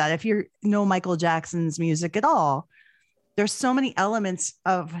listening to that. If you know Michael Jackson's music at all, there's so many elements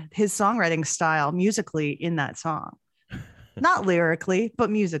of his songwriting style musically in that song. Not lyrically, but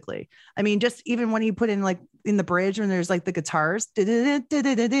musically. I mean, just even when he put in like in the bridge when there's like the guitars,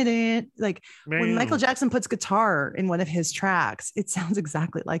 like when Michael Jackson puts guitar in one of his tracks, it sounds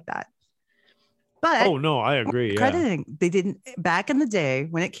exactly like that. But oh no, I agree. Crediting, they didn't back in the day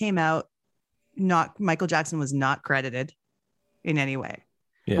when it came out. Not Michael Jackson was not credited in any way.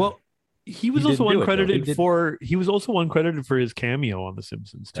 Yeah. Well, he was He also didn't do it, though. uncredited for uncredited for his cameo on The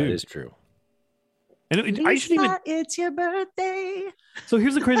Simpsons too. that is true. And I shouldn't even. Lisa, it's your birthday. So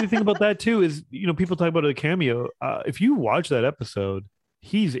here's the crazy thing about that too is people talk about a cameo. If you watch that episode,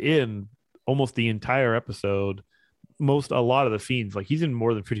 he's in almost the entire episode. A lot of the scenes, like he's in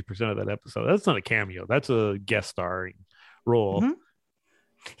more than 50% of that episode. That's not a cameo. That's a guest starring role. Mm-hmm.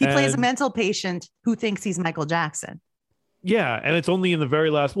 He plays a mental patient who thinks he's Michael Jackson. Yeah, and it's only in the very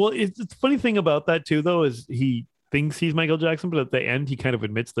last. Well, it's the funny thing about that too, though, is thinks he's Michael Jackson, but at the end he kind of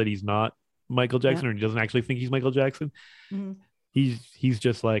admits that he's not Michael Jackson, or he doesn't actually think he's Michael Jackson. Mhm. He's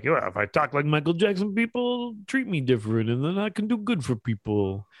just like, "Oh, if I talk like Michael Jackson, people treat me different, and then I can do good for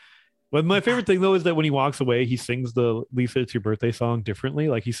people." But my favorite thing though is that when he walks away, he sings the "Lisa, It's Your Birthday" song differently.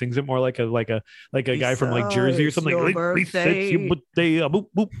 Like he sings it more like a guy from like Jersey or It's something. your Like, Lisa, it's your birthday. Boop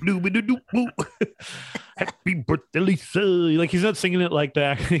boop doo doo doo boop. Happy birthday, Lisa. Like he's not singing it like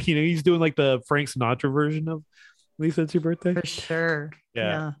that. He's doing like the Frank Sinatra version of "Lisa, It's Your Birthday." For sure.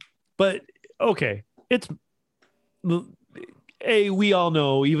 Yeah. But okay, we all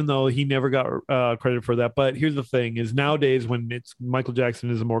know, even though he never got credit for that. But here's the thing: is nowadays when it's Michael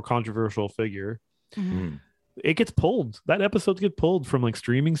Jackson is a more controversial figure, it gets pulled. That episode gets pulled from like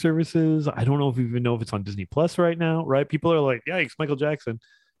streaming services. I don't know if it's on Disney Plus right now. Right? People are like, "Yikes, Michael Jackson."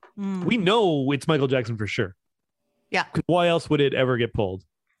 We know it's Michael Jackson for sure. Yeah. 'Cause why else would it ever get pulled?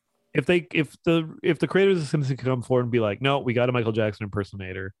 If the creators of Simpsons could come forward and be like, "No, we got a Michael Jackson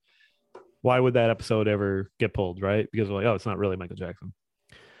impersonator," why would that episode ever get pulled, right? Because they're like, oh, it's not really Michael Jackson.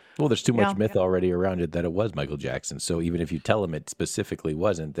 Well, there's too much myth already around it that it was Michael Jackson. So even if you tell them it specifically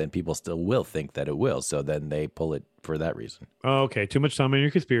wasn't, then people still will think that it will. So then they pull it for that reason. Okay, too much time on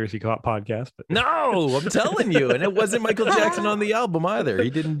your conspiracy podcast. But no, I'm telling you, and it wasn't Michael Jackson on the album either. He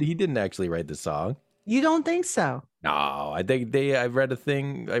didn't actually write the song. You don't think so? No, I think I've read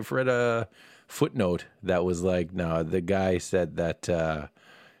a footnote that was like, no, the guy said that.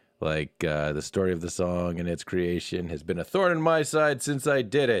 The story of the song and its creation has been a thorn in my side since I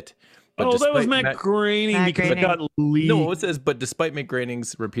did it. But that was Matt Groening because it got leaked. No, it says, but despite Matt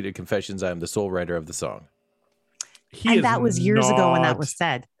Groening's repeated confessions, I am the sole writer of the song. And that was years ago when that was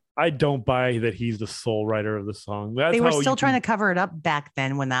said. I don't buy that he's the sole writer of the song. They were still trying to cover it up back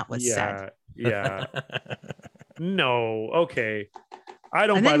then when that was said. Yeah. No, okay. I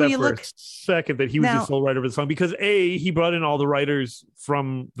don't buy that for a second that he was the sole writer of the song because he brought in all the writers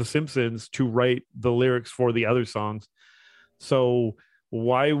from The Simpsons to write the lyrics for the other songs. So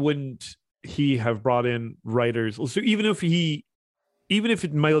why wouldn't he have brought in writers? So even if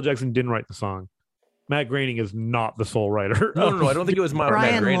Michael Jackson didn't write the song, Matt Groening is not the sole writer. No, I don't think it was Matt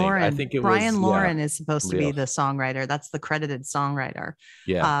Groening. Lauren. I think it Brian Lauren is supposed to be the songwriter. That's the credited songwriter.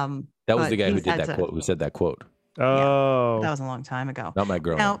 Yeah, that was the guy who did that quote. Who said that quote? Oh, that was a long time ago. Not Matt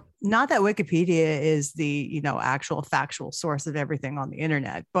Groening. Now, not that Wikipedia is the actual factual source of everything on the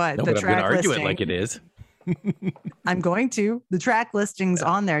internet, but the track I'm argue listing, it like it is. I'm going to. The track listings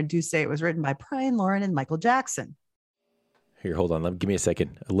on there do say it was written by Brian Lauren and Michael Jackson. Here, hold on. Give me a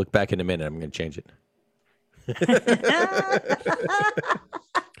second. I'll look back in a minute. I'm going to change it.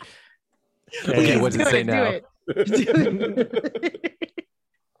 Okay, what does it say now?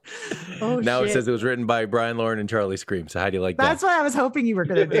 Now it says it was written by Brian Lauren and Charlie Scream. So how do you like that? That's what I was hoping you were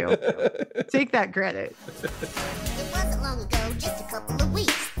going to do. Take that credit. It wasn't long ago, just a couple of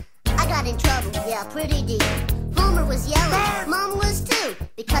weeks. I got in trouble, yeah, pretty deep. Homer was yelling, Mom was too,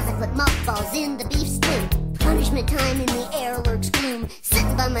 because I put mothballs in the beef stew. Punishment time in the air lurks gloom.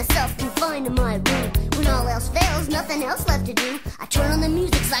 Sitting by myself, confined in my room. When all else fails, nothing else left to do. I turn on the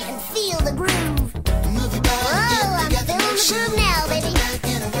music so I can feel the groove. Whoa, I'm feeling the groove now, baby.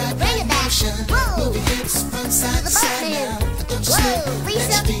 Bring it back. Whoa, to the Buttman. Whoa,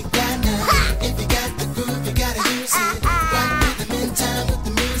 Lisa. Ha! If you got the groove, you gotta use it. Right with the meantime with the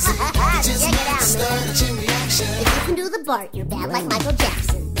music. Check it out, man. If you can do the Bart, you're bad like Michael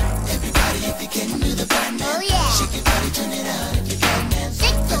Jackson. Everybody, if you can do the Bart, man. Oh yeah. Shake your body, turn it out if you can, man.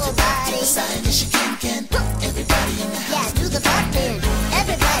 Shake your body. To the side, yes you can. Everybody in the house. Yeah, do the Bart, man.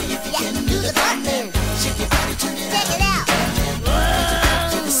 Everybody, if you can do the Bart, man. Shake your body, turn it out. Check it out.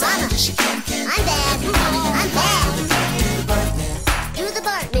 Whoa. To the side, yes you can. I'm bad. I'm bad. Do the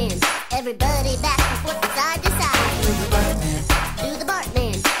Bart, man. Everybody back and forth, side to side. Do the Bart, man. Do the Bart,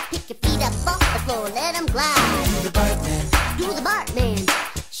 man. Pick your feet up off the floor, let them glide. Do the Bart, man. Do the Bart, man.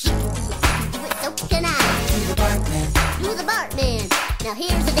 She can do it, so can I. Do the Bart, man. Do the Bart, man. Now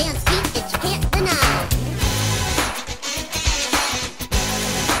here's a dance beat that you can't deny.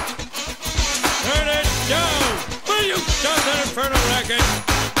 Turn it down! Will you stop that inferno racket?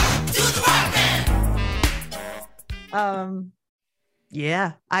 Do the Bart, man!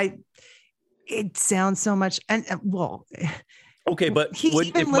 Yeah, it sounds so much, and well, okay, but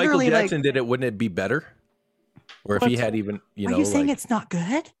if Michael Jackson did it, wouldn't it be better? Or if he had even, are you saying it's not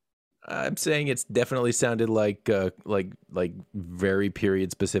good? I'm saying it's definitely sounded like very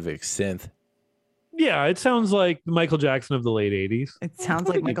period specific synth. Yeah, it sounds like Michael Jackson of the late 80s. It sounds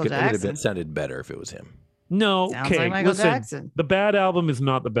like Michael Jackson. It sounded better if it was him. No, Sounds okay, like Michael listen, Jackson. The Bad album is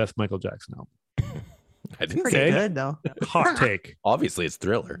not the best Michael Jackson album. I didn't Pretty say good though. Hot take. Obviously, it's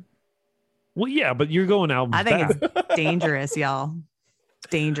Thriller. Well, yeah, but you're going albums I think back. it's dangerous, y'all.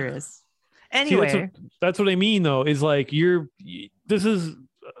 Dangerous. See, Anyway, that's what I mean, though, is like this is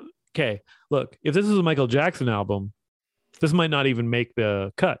okay. Look, if this is a Michael Jackson album, this might not even make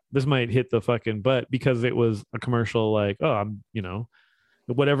the cut. This might hit the fucking butt because it was a commercial. Like, oh,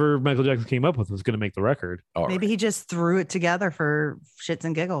 whatever Michael Jackson came up with was going to make the record. All maybe right. he just threw it together for shits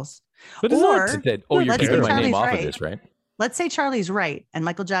and giggles. But it's Or- not. It said, oh, you're let's keeping say my name Charlie's off right. of this, right? Let's say Charlie's right and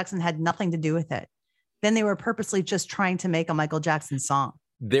Michael Jackson had nothing to do with it. Then they were purposely just trying to make a Michael Jackson song.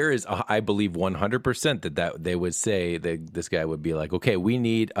 There is, I believe, 100% that they would say that this guy would be like, okay, we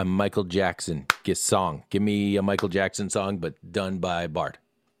need a Michael Jackson song. Give me a Michael Jackson song, but done by Bart.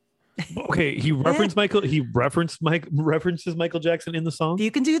 Okay, he referenced Michael. He references Michael Jackson in the song. You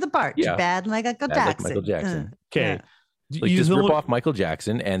can do the Bart. Yeah. Bad like Michael Bad like Jackson. Michael Jackson. Okay, Yeah. Like, you just don't- rip off Michael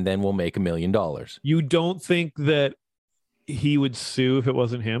Jackson, and then we'll make $1 million. You don't think that he would sue if it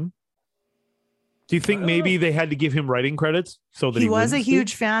wasn't him? Do you think maybe they had to give him writing credits so that He was a wouldn't sue?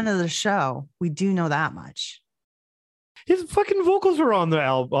 huge fan of the show. We do know that much. His fucking vocals are on the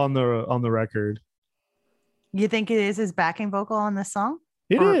on the record. You think it is his backing vocal on this song?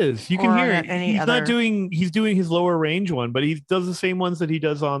 It is. Or- You can or hear on it. any He's other- not doing. He's doing his lower range one, but he does the same ones that he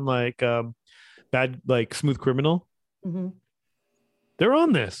does on like bad, like Smooth Criminal. They're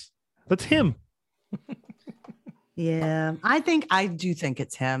on this. That's him. Yeah, I do think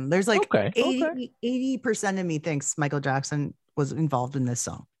it's him. There's like Okay, 80% of me thinks Michael Jackson was involved in this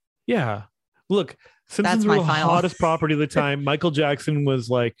song. Yeah. Look, Simpsons my were the final- hottest property of the time. Michael Jackson was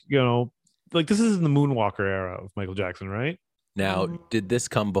like, like this is in the Moonwalker era of Michael Jackson, right? Now, did this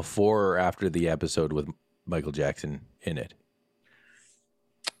come before or after the episode with Michael Jackson in it?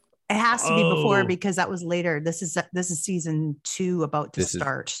 It has to be before Oh. because that was later. This is season 2 about to This is-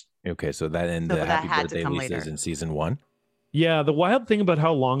 start. Okay, so that and So the that Happy had to Birthday come Lisa is later. in season 1. Yeah. The wild thing about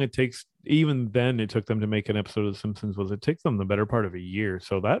how long it takes, even then, it took them to make an episode of The Simpsons was it takes them the better part of a year.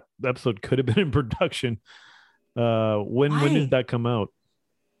 So that episode could have been in production. When Why? did that come out?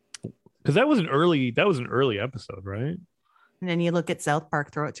 Because that was an early episode, right? And then you look at South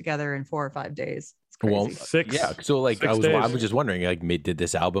Park, throw it together in 4 or 5 days. It's crazy. Well, Six. yeah. So like Six I days. was just wondering, like, did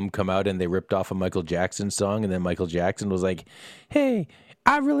this album come out and they ripped off a Michael Jackson song, and then Michael Jackson was like, "Hey,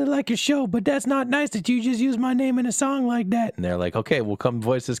 I really like your show, but that's not nice that you just use my name in a song like that." And they're like, "Okay, we'll come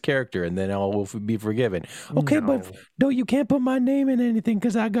voice this character, and then we'll be forgiven." Okay, but no, you can't put my name in anything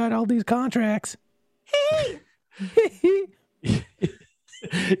because I got all these contracts.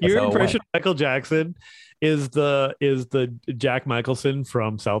 Your how it impression of Michael Jackson is the Jack Michelson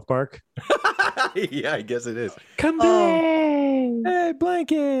from South Park. Yeah, I guess it is. Come Oh. back. Hey,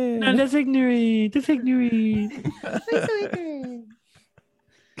 blanket. No, that's ignorant. That's ignorant. That's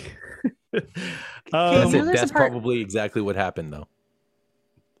you it. know, there's a That's part- probably exactly what happened, though.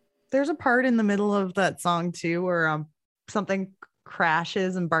 There's a part in the middle of that song too where something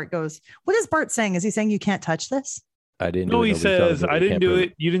crashes and Bart goes, "What is Bart saying? Is he saying you can't touch this?" I didn't. No, do it. he Nobody told me says, to I didn't Can't do prove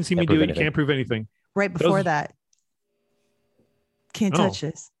it. You didn't see me Can't do prove it. You anything. can't prove anything. Right before Those- that. Can't Oh. touch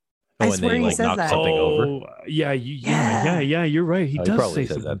this. Oh, I and then swear he, he like, says knocks that. something over. Yeah, Yeah. yeah, you're right. He Oh, he does probably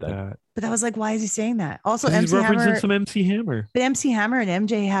say says something that like then. that. But I was like, why is he saying that? Also, 'Cause He's MC referencing Hammer, some MC Hammer. but MC Hammer and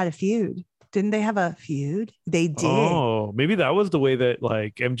MJ had a feud. Didn't they have a feud? They did. Oh, maybe that was the way that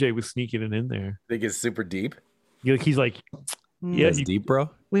like MJ was sneaking it in there. Think it's super deep. He's like, yeah, That's deep, bro.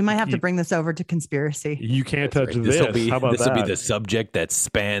 We might have to you- bring this over to conspiracy. you can't touch Right. this. This'll be How about this'll that? be the subject that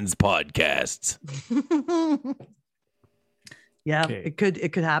spans podcasts. Yeah, Okay. it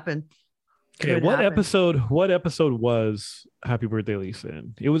could happen. Okay, Could what happen. episode was Happy Birthday Lisa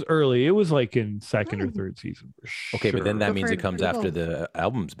in? It was early. It was like in second or Hmm. third season. For Okay, but then sure. that Go means for it it, comes Google. after the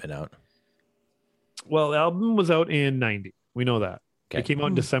album's been out. Well, the album was out in 90. We know that. Okay. It came out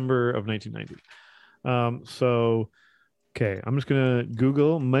in Hmm. December of 1990. Okay, I'm just gonna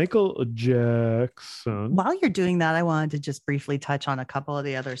Google Michael Jackson. While you're doing that, I wanted to just briefly touch on a couple of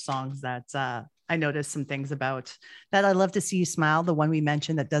the other songs that I noticed some things about. That I Love to See You Smile, the one we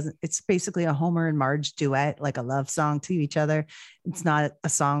mentioned that doesn't, it's basically a Homer and Marge duet, like a love song to each other. It's not a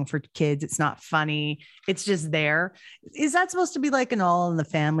song for kids. It's not funny. It's just there. Is that supposed to be like an all in the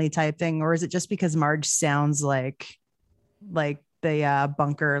family type thing? Or is it just because Marge sounds like the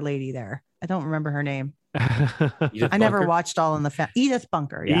bunker lady there? I don't remember her name. Edith I never Bunker? watched All in the Family. Edith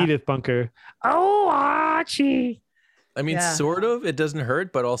Bunker. Yeah. Edith Bunker. Oh, Archie. I mean, Yeah. sort of. It doesn't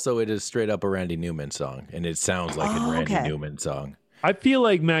hurt, but also it is straight up a Randy Newman song, and it sounds like Oh, a Randy okay. Newman song. I feel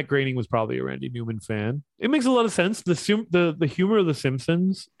like Matt Groening was probably a Randy Newman fan. It makes a lot of sense. The humor of The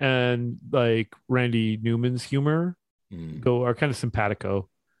Simpsons and like Randy Newman's humor Mm. are kind of simpatico.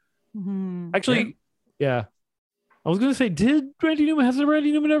 Mhm. Actually, yeah. I was gonna say, hasn't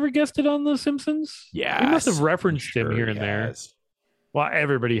Randy Newman ever guested on The Simpsons? Yeah, he must have referenced him here and there. Yes. Well,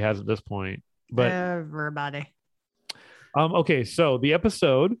 everybody has at this point, but everybody. Okay, so the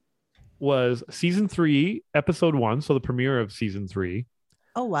episode was season 3, episode 1, so the premiere of season 3.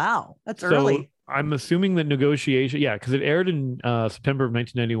 Oh wow, that's So early. I'm assuming that negotiation, because it aired in September of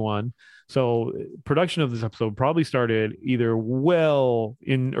 1991. So production of this episode probably started either well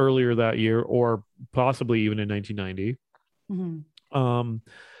in earlier that year or possibly even in 1990. Mhm.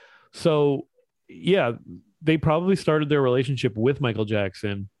 So yeah, they probably started their relationship with Michael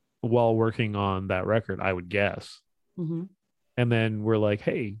Jackson while working on that record, I would guess. Mhm. And then we're like,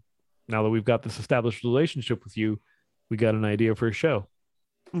 hey, now that we've got this established relationship with you, we got an idea for a show.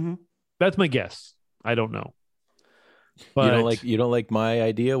 Mhm. That's my guess. I don't know. But You don't like my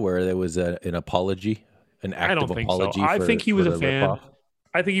idea where there was an apology, an I don't active think apology. so. I think he was for a the fan. ripoff?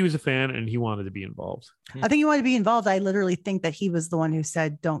 I think he was a fan and he wanted to be involved. I think you want to be involved. I literally think that he was the one who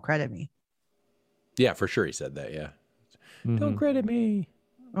said, "Don't credit me Yeah, for sure he said that. Yeah, Mhm. don't credit me.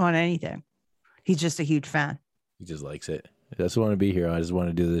 on anything." He's just a huge fan. He just likes it. I just want to be here. I just want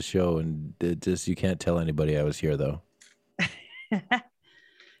to do this show, and you can't tell anybody I was here though.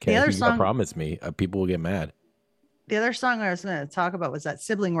 The other you song- promise me, people will get mad. The other song I was going to talk about was that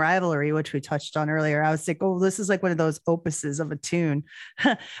Sibling Rivalry, which we touched on earlier. I was like, oh, this is like one of those opuses of a tune.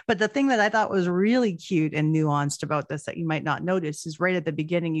 But the thing that I thought was really cute and nuanced about this that you might not notice is right at the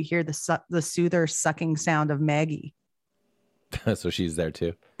beginning, you hear the soother sucking sound of Maggie. So she's there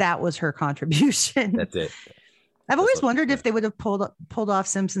too. That was her contribution. That's it. I've always what- wondered yeah. if they would have pulled off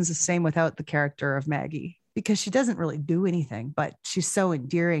Simpsons the same without the character of Maggie, because she doesn't really do anything, but she's so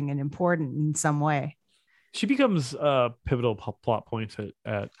endearing and important in some way. She becomes pivotal plot points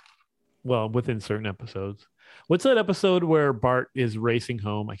within certain episodes. What's that episode where Bart is racing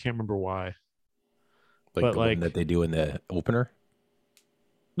home? I can't remember why. Like But, the one like- that they do in the opener.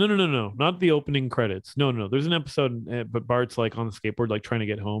 No, not the opening credits. No. There's an episode, but Bart's like on the skateboard, like trying to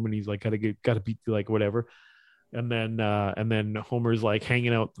get home, and he's like, gotta beat like whatever. And then Homer's like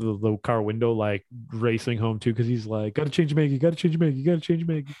hanging out the car window, like racing home too, because he's like, gotta change Maggie. I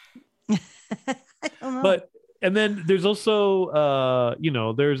don't know. But and then there's also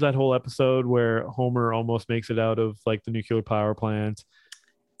there's that whole episode where Homer almost makes it out of like the nuclear power plant.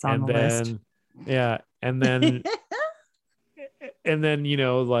 It's on And the list. then and then and then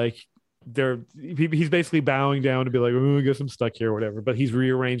like he's basically bowing down to be like, oh, I guess I'm stuck here or whatever. But he's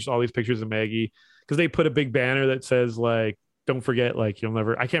rearranged all these pictures of Maggie because they put a big banner that says like, don't forget, like you'll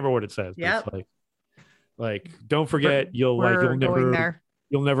never, I can't remember what it says. But Yep. it's like don't forget, you'll We're going there.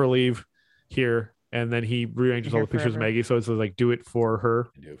 never leave here. And then he rearranges all Here the pictures forever. of Maggie, so it says like, do it for her.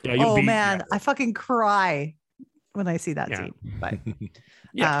 Yeah, you'll Oh be, man, I fucking cry when I see that Yeah. scene. But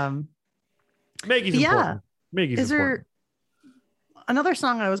Yeah. Maggie's yeah. important. Maggie's Is important. there another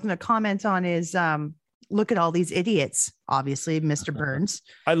song I was going to comment on is Look at All These Idiots, obviously, Mr. Burns.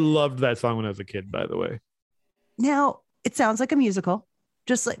 I loved that song when I was a kid, by the way. Now, it sounds like a musical,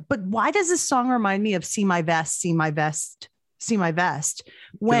 but why does this song remind me of See My Vest, See My Vest, See My Vest?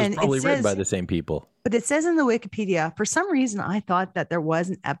 When It was probably it written says, by the same people. but it says in the Wikipedia, for some reason, I thought that there was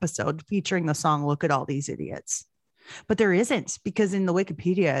an episode featuring the song Look at All These Idiots. But there isn't, because in the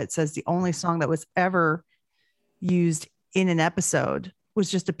Wikipedia, it says the only song that was ever used in an episode was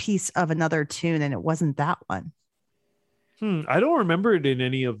just a piece of another tune, and it wasn't that one. I don't remember it in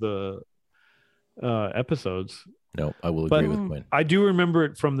any of the episodes. No, I will But- agree with Quinn. I do remember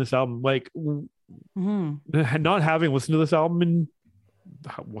it from this album. Like Mhm. not having listened to this album in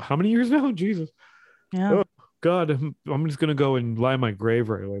how many years now? Jesus. Yeah. Oh, God, I'm just gonna go and lie in my grave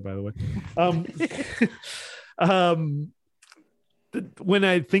right away. By the way, when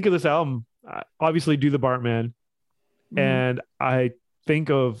I think of this album, I obviously do the Bartman, and I think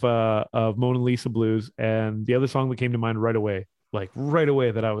of Mona Lisa Blues, and the other song that came to mind right away,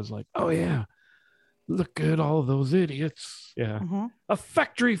 that I was like, oh yeah, look at all those idiots. Yeah, Mhm. a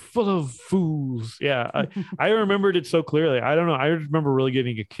factory full of fools. Yeah, I remembered it so clearly. I don't know. I remember really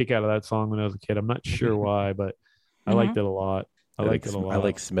getting a kick out of that song when I was a kid. I'm not sure why, but I liked it a lot. I liked it a lot. I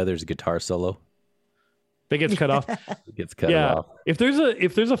like Smithers' guitar solo. That gets cut off. It gets cut Yeah. off. If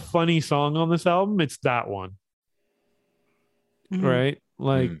there's a funny song on this album, it's that one, Mhm. right?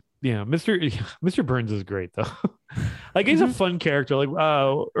 Like, yeah, Mr. Burns is great though. Like he's a fun character. Like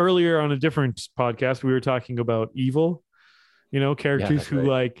earlier on a different podcast, we were talking about evil, characters that's who right.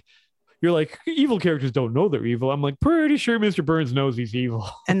 like. You're like, evil characters don't know they're evil. I'm like, pretty sure Mr. Burns knows he's evil.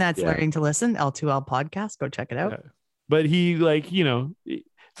 And that's Yeah. Learning to Listen, L2L podcast. Go check it out. Yeah. But he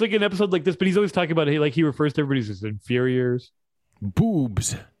it's like an episode like this, but he's always talking about it. Like he refers to everybody as inferiors.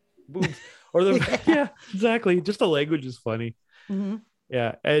 Boobs. Boobs. Or yeah, exactly. Just the language is funny. Mm-hmm.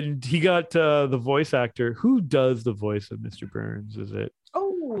 Yeah, and he got the voice actor. Who does the voice of Mr. Burns? Is it?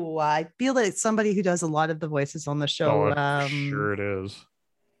 Oh, I feel like somebody who does a lot of the voices on the show. Oh, I'm sure it is.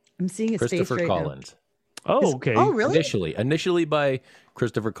 I'm seeing his face Christopher right Collins. Oh, okay. Oh, really? Initially by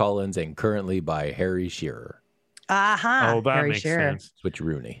Christopher Collins and currently by Harry Shearer. Aha. Oh, that Harry makes Shearer. sense. Switch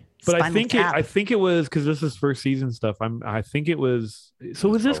Rooney. But Spinal Tap. I think it was because this is first season stuff. I think it was. So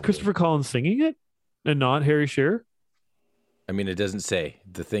was this Probably. Christopher Collins singing it, and not Harry Shearer? I mean, it doesn't say.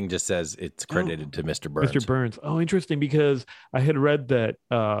 The thing just says it's credited to Mr. Burns. Mr. Burns. Oh, interesting. Because I had read that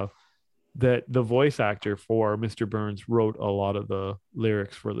that the voice actor for Mr. Burns wrote a lot of the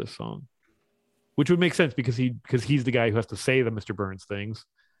lyrics for this song, which would make sense because he's the guy who has to say the Mr. Burns things.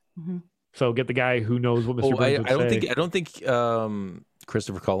 Mm-hmm. So get the guy who knows what Mr. Burns would say. I don't think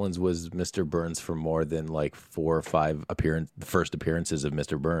Christopher Collins was Mr. Burns for more than like 4 or 5 first appearances of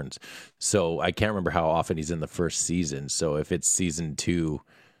Mr. Burns. So I can't remember how often he's in the first season. So if it's season 2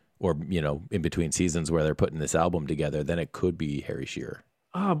 or, in between seasons where they're putting this album together, then it could be Harry Shearer.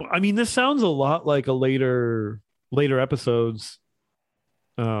 I mean, this sounds a lot like a later episodes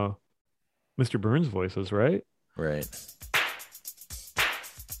Mr. Burns voices, right? Right.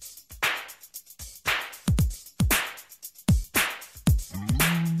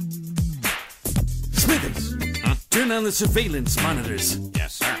 Smithers, turn on the surveillance monitors.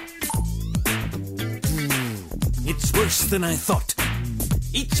 Yes, sir. It's worse than I thought.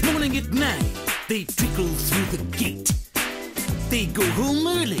 Each morning at 9, they trickle through the gate. They go home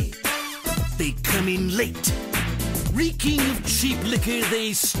early. They come in late. Reeking of cheap liquor,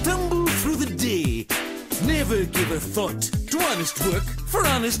 they stumble through the day. Never give a thought to honest work for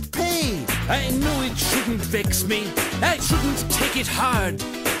honest pay. I know it shouldn't vex me. I shouldn't take it hard.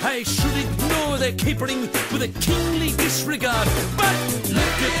 I should ignore their capering with a kingly disregard. But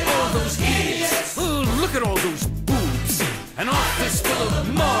look at all those idiots. Oh, look at all those boobs. An office full of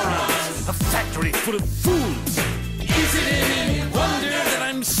morons. A factory full of fools. Is it any wonder that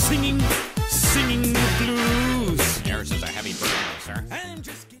I'm singing the blues? Yours is a heavy burden, sir. I'm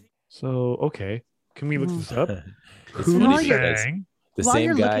just kidding. So okay, can we look this up? It's Who funny because sang? the While same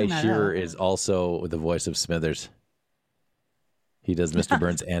you're guy, looking that Shearer, up. is also the voice of Smithers. He does Mr.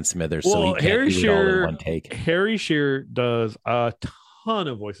 Burns and Smithers, Well, so he can't Harry do it all in Shearer- one take. Harry Shearer does a ton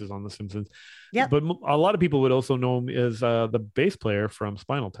of voices on The Simpsons. Yep. But a lot of people would also know him as the bass player from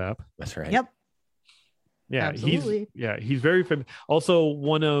Spinal Tap. That's right. Yep. Yeah, Absolutely. he's very famous. Also,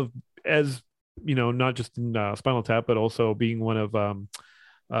 one of, as not just in Spinal Tap, but also being one of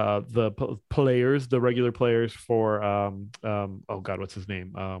the players, the regular players for oh God, what's his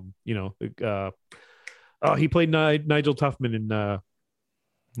name? He played Nigel Tuffman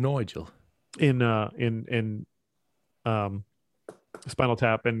Nigel. in Spinal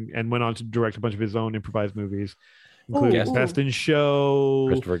Tap and went on to direct a bunch of his own improvised movies, including Ooh. Best in Show.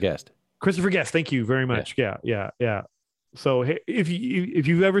 Christopher Guest. Thank you very much. Yeah. So hey, if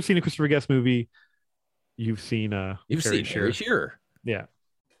you've ever seen a Christopher Guest movie, you've seen Harry Shearer. Yeah.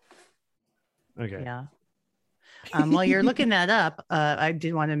 Okay. Yeah. While you're looking that up, I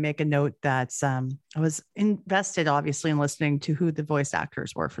did want to make a note that I was invested, obviously, in listening to who the voice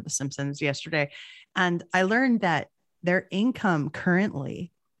actors were for The Simpsons yesterday. And I learned that their income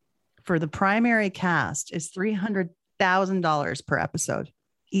currently for the primary cast is $300,000 per episode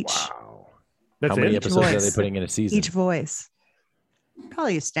each. Wow. That's How many it. episodes are voice. they putting in a season? Each voice.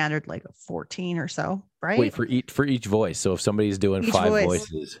 Probably a standard like 14 or so, right? Wait, for each voice. So if somebody's doing Each 5 voice.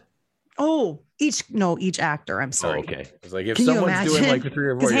 voices. Oh, each actor. I'm sorry. Oh, okay. It's like if Can you someone's doing imagine? like 3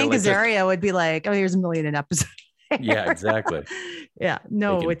 or 4, Because you're Hank like, just- Azaria would be like, oh, here's $1 million an episode. Yeah, exactly. Yeah,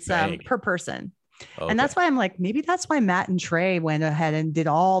 no, They can it's bank. per person. Okay. And that's why I'm like, maybe that's why Matt and Trey went ahead and did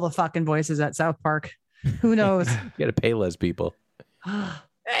all the fucking voices at South Park. Who knows? You got to pay less people.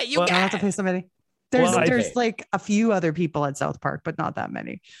 Hey, Well, I have to pay somebody. There's Well, there's okay. like a few other people at South Park, but not that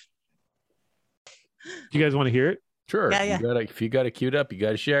many. Do you guys want to hear it? Sure. Yeah, yeah. If you got it queued up, you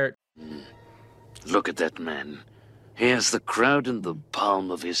got to share it. Look at that man. He has the crowd in the palm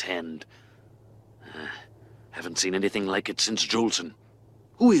of his hand. Haven't seen anything like it since Jolson.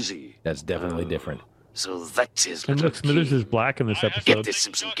 Who is he? That's definitely different. So that's his And little look, Smithers key. is black in this Get episode. this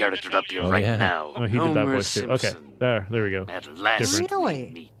Simpson character up here Oh, right yeah. now. Oh, he did that Homer voice too. Okay, Simpson. there we go. At last, Different. Really?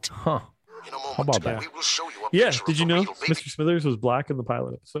 we meet. Huh. How about that? Yeah, did you know Mr. Smithers was black in the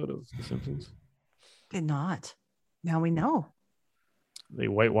pilot episode of The Simpsons? Did not. Now we know. They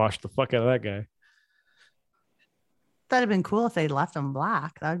whitewashed the fuck out of that guy. That'd have been cool if they left him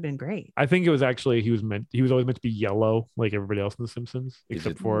black. That would have been great. I think it was actually he was always meant to be yellow like everybody else in The Simpsons, Is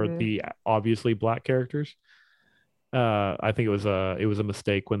except it- for Really? the obviously black characters. I think it was a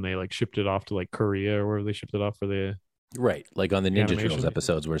mistake when they like shipped it off to like Korea or where they shipped it off for the Right, like on the Ninja Animation. Turtles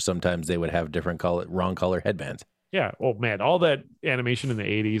episodes, where sometimes they would have different wrong color headbands. Yeah. Oh man, all that animation in the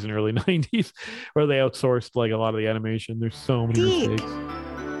 80s and early 90s where they outsourced like a lot of the animation. There's so many Deep. mistakes.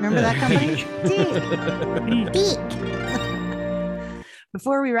 Remember that company? Deep.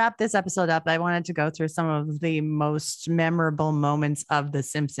 Before we wrap this episode up, I wanted to go through some of the most memorable moments of The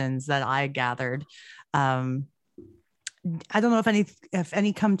Simpsons that I gathered. I don't know if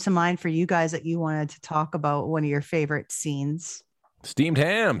any come to mind for you guys that you wanted to talk about one of your favorite scenes. Steamed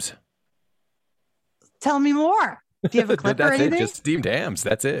hams. Tell me more. Do you have a clip or That's it. anything? Just steamed hams.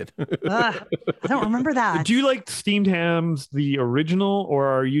 That's it. I don't remember that. Do you like steamed hams, the original, or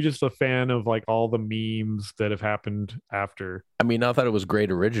are you just a fan of like all the memes that have happened after? I mean, I thought it was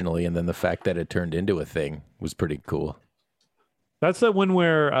great originally, and then the fact that it turned into a thing was pretty cool. That's that one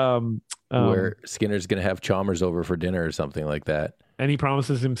where Where Skinner's going to have Chalmers over for dinner or something like that. and he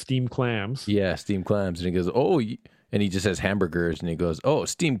promises him steamed clams. Yeah, steamed clams. And he goes, and he just says hamburgers. And he goes, oh,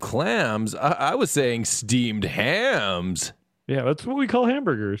 steamed clams? I was saying steamed hams. Yeah, that's what we call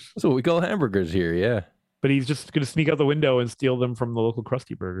hamburgers. That's what we call hamburgers here, yeah. But he's just going to sneak out the window and steal them from the local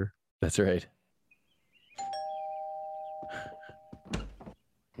Krusty Burger. That's right.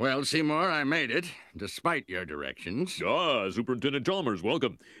 Well, Seymour, I made it, despite your directions. Ah, Superintendent Chalmers,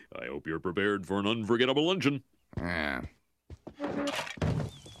 welcome. I hope you're prepared for an unforgettable luncheon. Yeah.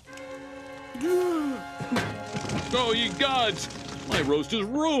 Oh, ye gods! My roast is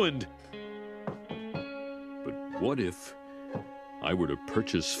ruined! But what if I were to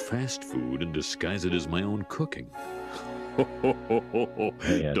purchase fast food and disguise it as my own cooking? Ho, ho, ho, ho, ho.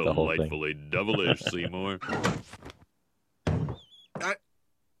 Yeah, the whole thing. Delightfully devilish, Seymour.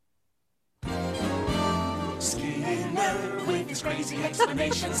 Skinner with his crazy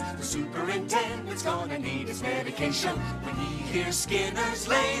explanations. The superintendent's gonna need his medication. When he hears Skinner's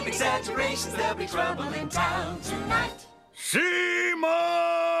lame exaggerations, there'll be trouble in town tonight. Seymour!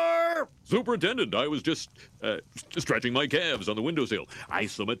 Superintendent, I was just stretching my calves on the windowsill.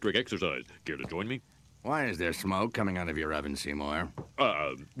 Isometric exercise. Care to join me? Why is there smoke coming out of your oven, Seymour?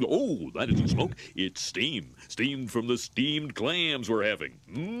 That isn't smoke. It's steam. Steamed from the steamed clams we're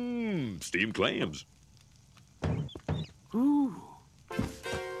having. Steamed clams. Ooh.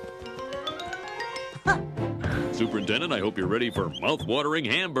 Superintendent, I hope you're ready for mouth-watering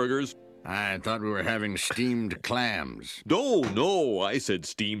hamburgers. I thought we were having steamed clams. No, I said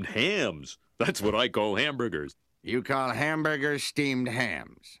steamed hams. That's what I call hamburgers. You call hamburgers steamed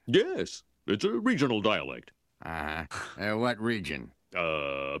hams? Yes, it's a regional dialect. Uh-huh. What region?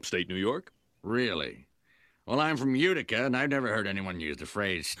 Upstate New York. Really? Well, I'm from Utica, and I've never heard anyone use the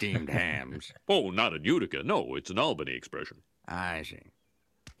phrase steamed hams. Oh, not in Utica. No, it's an Albany expression. I see.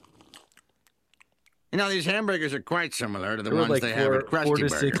 You know, these hamburgers are quite similar to the There were ones like they have at Krusty 4 to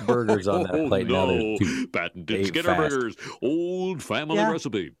Burger. 6 burgers on that plate. Now No, there's 2. patented Ate Skinner fast. burgers. Old family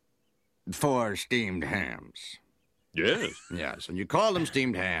recipe. 4 steamed hams. Yes. Yes, and you call them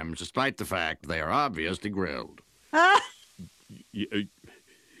steamed hams despite the fact they are obviously grilled. You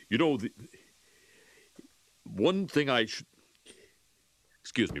know, one thing I should...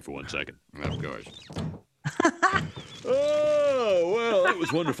 Excuse me for 1 second. Of course. Oh, well, that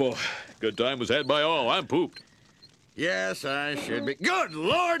was wonderful. Good time was had by all. I'm pooped. Yes, I should be. Good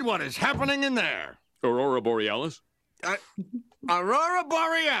Lord, what is happening in there? Aurora Borealis? Aurora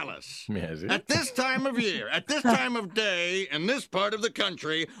Borealis. Yes. At this time of year, at this time of day, in this part of the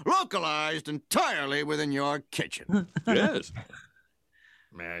country, localized entirely within your kitchen. Yes.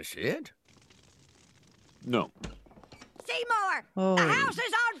 May I see it? No. Seymour, Oh. the house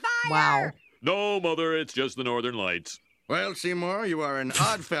is on fire! Wow. No, Mother, it's just the Northern Lights. Well, Seymour, you are an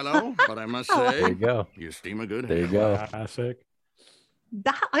odd fellow, but I must say, There you go. you steam a good There you ham. go. Classic.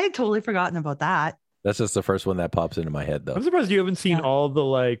 I had totally forgotten about that. That's just the first one that pops into my head, though. I'm surprised you haven't seen Yeah. all the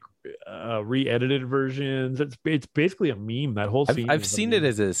like re-edited versions. It's basically a meme. That whole scene. I've is a seen meme. it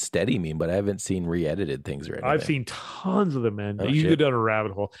as a steady meme, but I haven't seen re-edited things or anything. I've seen tons of them, man. Oh, You shit. go down a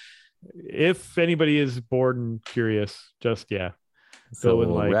rabbit hole. If anybody is bored and curious, just So, go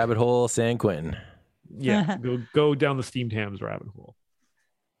and like Rabbit Hole San Quentin. go down the steamed hams rabbit hole.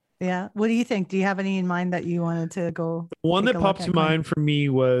 Yeah. What do you think? Do you have any in mind that you wanted to go? One take that a look pops at, to mind for me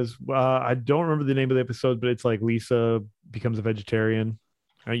was I don't remember the name of the episode, but it's like Lisa becomes a vegetarian.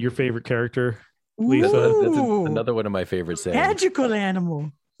 Your favorite character, Lisa. That's Ooh. another one of my favorite sayings. Magical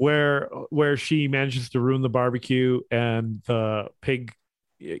animal. where she manages to ruin the barbecue and the pig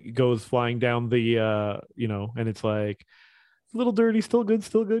goes flying down the and it's like a little dirty, still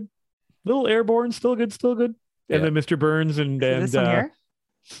good, little airborne, still good. And then Mr. Burns and Is this one here?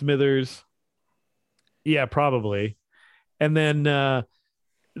 Smithers, yeah, probably And then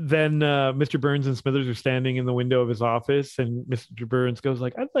Mr. Burns and Smithers are standing in the window of his office, and Mr. Burns goes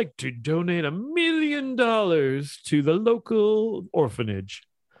like, "I'd like to donate $1 million to the local orphanage."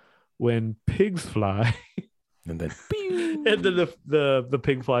 When pigs fly, and then the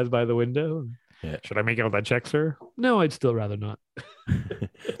pig flies by the window. Yeah. Should I make out that check, sir? No, I'd still rather not.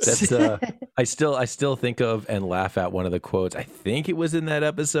 That's I still think of and laugh at one of the quotes. I think it was in that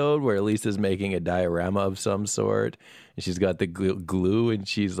episode where Lisa's making a diorama of some sort, and she's got the glue, and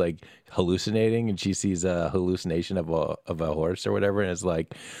she's like hallucinating, and she sees a hallucination of a horse or whatever, and it's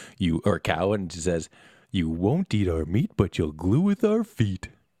like or cow, and she says, "You won't eat our meat, but you'll glue with our feet."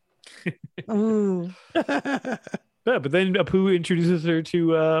 Ooh. Yeah, but then Apu introduces her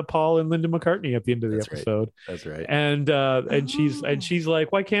to Paul and Linda McCartney at the end of the episode. Right. That's right. And she's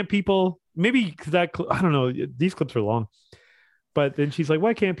like, "Why can't people?" Maybe because I don't know. These clips are long, but then she's like,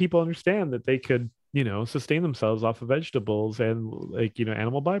 "Why can't people understand that they could, sustain themselves off of vegetables and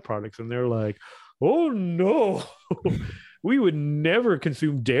animal byproducts?" And they're like, "Oh no." We would never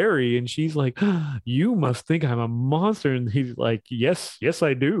consume dairy. And she's like, "You must think I'm a monster." And he's like, yes,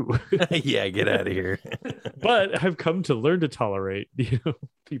 I do. Yeah, get out of here. But I've come to learn to tolerate,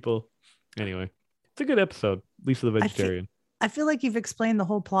 people. Anyway, it's a good episode. Lisa the Vegetarian. I feel like you've explained the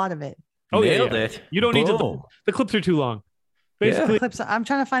whole plot of it. Oh, Nailed yeah. it. You don't need to. The clips are too long. Basically, clips. I'm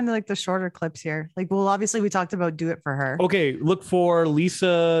trying to find the shorter clips here. Obviously we talked about Do It For Her. Okay, look for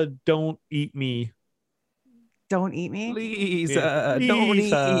Lisa, don't eat me. Don't eat me. Lisa, Don't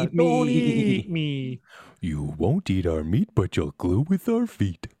eat eat me. You won't eat our meat, but you'll glue with our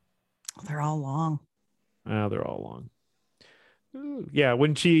feet. They're all long. They're all long. Ooh, yeah,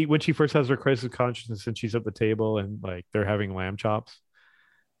 when she first has her crisis of consciousness and she's at the table and like they're having lamb chops,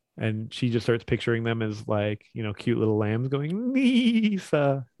 and she just starts picturing them as like cute little lambs going,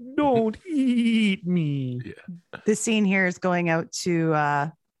 "Lisa, don't eat me." Yeah. This scene here is going out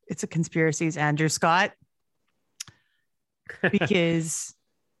to It's a Conspiracy's Andrew Scott. Because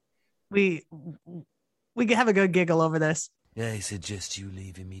we have a good giggle over this. I suggest you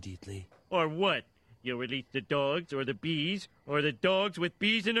leave immediately. Or what? You'll release the dogs or the bees or the dogs with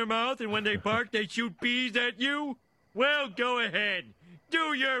bees in their mouth, and when they bark, they shoot bees at you? Well, go ahead.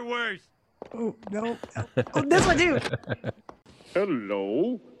 Do your worst. Oh, no. Oh, this one too.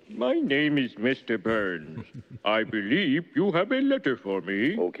 Hello. My name is Mr. Burns. I believe you have a letter for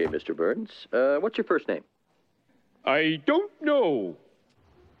me. Okay, Mr. Burns. What's your first name? I don't know.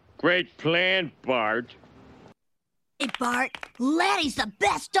 Great plan, Bart. Hey, Bart, Laddie's the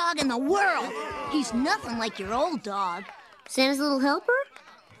best dog in the world. He's nothing like your old dog. Santa's little helper?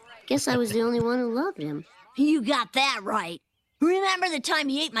 Guess I was the only one who loved him. You got that right. Remember the time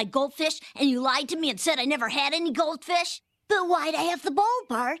you ate my goldfish and you lied to me and said I never had any goldfish? But why'd I have the bowl,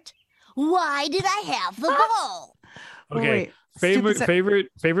 Bart? Why did I have the bowl? Okay. Wait, favorite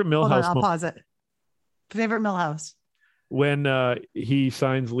Millhouse. Hold on, I'll pause it. Favorite Millhouse. When he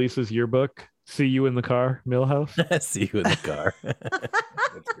signs Lisa's yearbook, "See you in the car, Millhouse." See you in the car.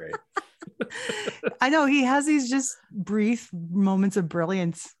 That's great. I know he has these just brief moments of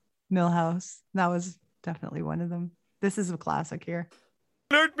brilliance. Millhouse. That was definitely one of them. This is a classic here.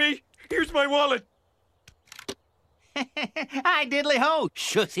 Alert me! Here's my wallet. Hi, diddly ho,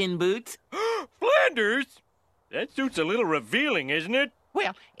 shuss in boots. Flanders? That suit's a little revealing, isn't it?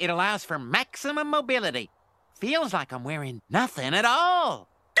 Well, it allows for maximum mobility. Feels like I'm wearing nothing at all.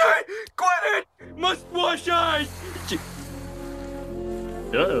 Quit it! Must wash eyes!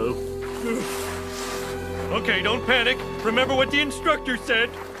 Uh-oh. Okay, don't panic. Remember what the instructor said.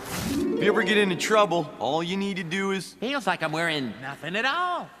 If you ever get into trouble, all you need to do is... Feels like I'm wearing nothing at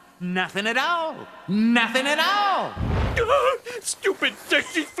all. Nothing at all. Nothing at all. Stupid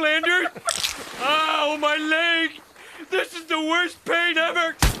sexy Flanders! Ow, my leg! This is the worst pain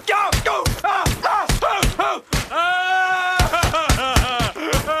ever! Go! Go!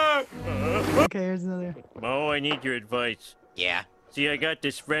 Okay, here's another. Mo, I need your advice. Yeah? See, I got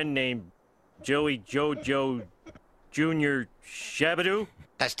this friend named Joey Jojo Jr. Shabadoo.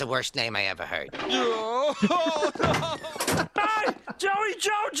 That's the worst name I ever heard. Hi, Joey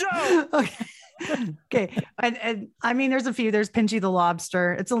Jojo! Okay. And I mean, there's a few. There's Pinchy the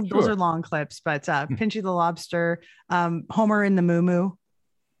Lobster. Those are long clips, but Pinchy the Lobster, Homer in the Moo Moo.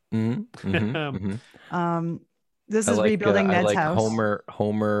 This is rebuilding Ned's house.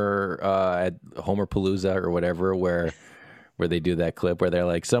 Homer at Homer Palooza or whatever, where they do that clip where they're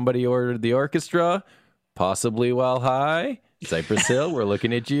like, somebody ordered the orchestra, possibly while high. Cypress Hill, we're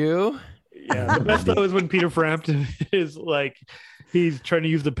looking at you. Yeah, the best though is when Peter Frampton is like, he's trying to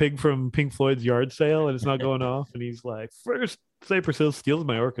use the pig from Pink Floyd's yard sale and it's not going off, and he's like, "First, Cypress Hill steals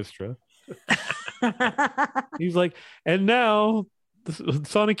my orchestra." He's like, and now the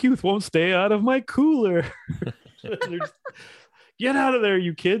Sonic Youth won't stay out of my cooler. Just, get out of there,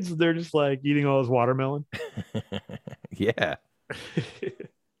 you kids. They're just like eating all his watermelon. Yeah.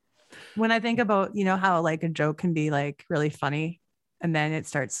 When I think about, how like a joke can be like really funny and then it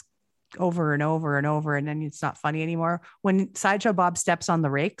starts over and over and over and then it's not funny anymore. When Sideshow Bob steps on the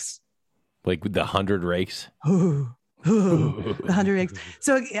rakes. Like with the 100 rakes. The 100 rakes.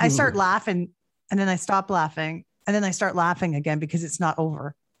 So I start laughing and then I stop laughing and then I start laughing again because it's not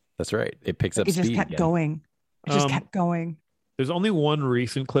over. That's right. It picks up It just speed kept again. going. It just kept going. There's only one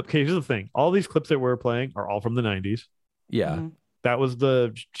recent clip. Okay, here's the thing. All these clips that we're playing are all from the 90s. Yeah. Mm-hmm. That was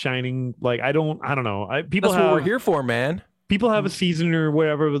the shining, like, I don't know. People That's have, what we're here for, man. People have a season or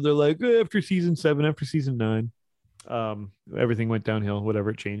whatever, but they're like, after season 7, after season 9, everything went downhill,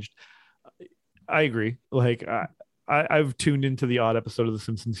 whatever, it changed. I agree. Like, I've tuned into the odd episode of The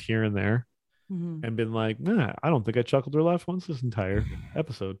Simpsons here and there and been like, nah, I don't think I chuckled or laughed once this entire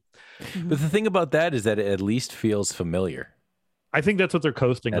episode. But the thing about that is that it at least feels familiar. I think that's what they're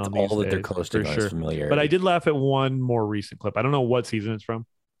coasting That's on. all these that they're days, coasting for on is familiarity. But I did laugh at one more recent clip. I don't know what season it's from.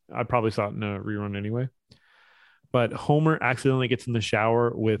 I probably saw it in a rerun anyway. But Homer accidentally gets in the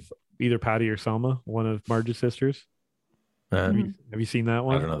shower with either Patty or Selma, one of Marge's sisters. Have you seen that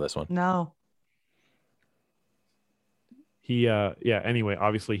one? I don't know this one. No. He anyway,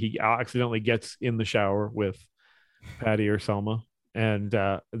 obviously he accidentally gets in the shower with Patty or Selma. And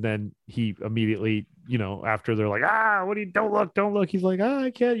then he immediately, after they're like, what do you, don't look. He's like,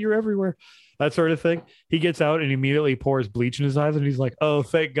 I can't, you're everywhere. That sort of thing. He gets out and immediately pours bleach in his eyes. And he's like, oh,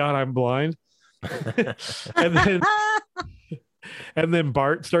 thank God I'm blind. and then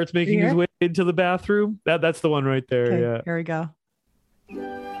Bart starts making his way into the bathroom. That's the one right there. Okay, yeah. Here we go.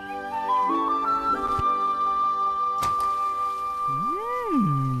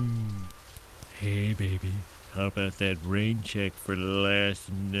 Hey, baby. How about that rain check for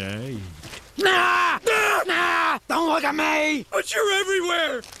last night? Nah! Nah! Don't look at me! But you're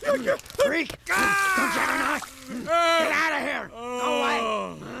everywhere! Freak! Don't you not? Get out of here! Go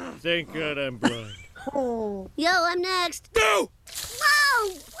away! Thank God I'm blind. Yo, I'm next. No! Whoa!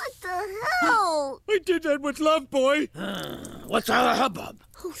 What the hell? I did that with love, boy. What's all the hubbub?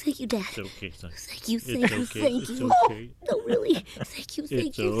 Oh, thank you, Dad. It's okay, son. Thank you, It's thank you, okay, thank it's you. okay. No, really. Thank you, thank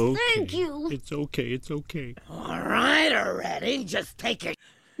It's you, okay. thank you. It's okay, it's okay. All right, already. Just take it.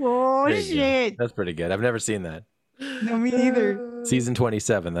 Oh, There you go. shit. That's pretty good. I've never seen that. No, me neither. Season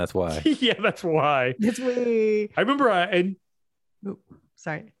 27. That's why. Yeah, that's why. It's way. I remember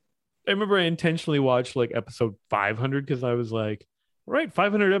Sorry. I remember I intentionally watched like episode 500 because I was like, right,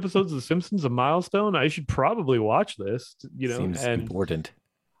 500 episodes of The Simpsons, a milestone. I should probably watch this, Seems and important.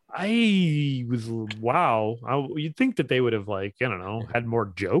 I was, wow. You'd think that they would have, like, I don't know, had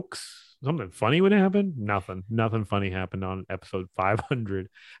more jokes. Something funny would happen. Nothing funny happened on episode 500.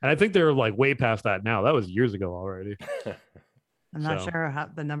 And I think they're like way past that now. That was years ago already. I'm not sure how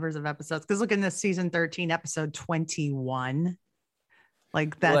the numbers of episodes, because look in this season 13, episode 21.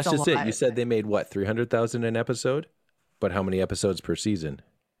 Like that's, Well, that's just lot. it. You said they made what, 300,000 an episode? But how many episodes per season?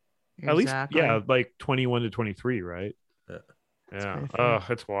 At least, Exactly. yeah, like 21 to 23, right? Yeah. Yeah. pretty Oh,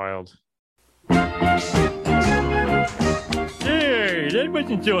 fair. it's wild. There, that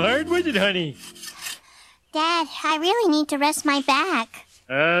wasn't so hard, was it, honey? Dad, I really need to rest my back.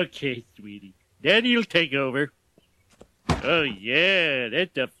 Okay, sweetie. Daddy'll take over. Oh, yeah,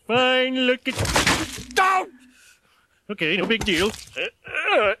 that's a fine looking. Don't! Okay, no big deal.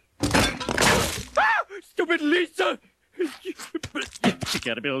 Stupid Lisa! She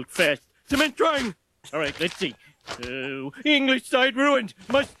gotta build fast. Cement drawing! All right, let's see. English side ruined.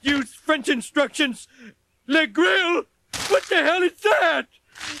 Must use French instructions. Le grill? What the hell is that?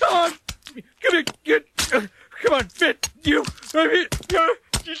 Oh, come here, come on, fit. You.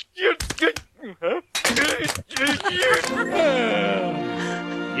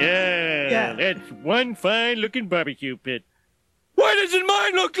 Yeah, that's one fine-looking barbecue pit. Why doesn't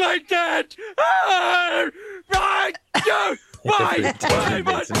mine look like that? Why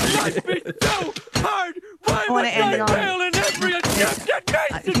must life be so hard? Why I wanna must end I it on- fail in every attempt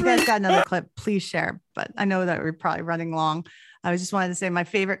at If you guys got another clip, please share. But I know that we're probably running long. I just wanted to say my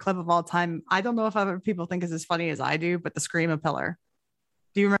favorite clip of all time. I don't know if other people think is as funny as I do, but the Scream of Pillar.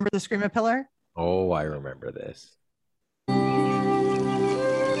 Do you remember the Scream of Pillar? Oh, I remember this.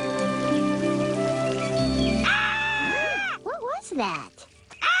 What was that?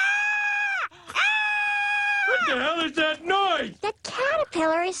 What the hell is that noise? That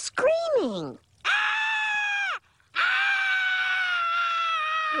caterpillar is screaming.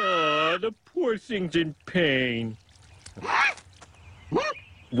 Oh, the poor thing's in pain.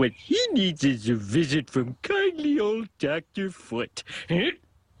 What he needs is a visit from kindly old Dr. Foot.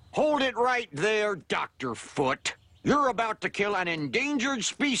 Hold it right there, Dr. Foot. You're about to kill an endangered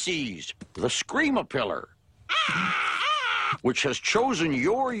species, the screamapillar, which has chosen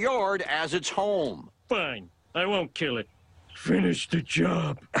your yard as its home. Fine, I won't kill it. Finish the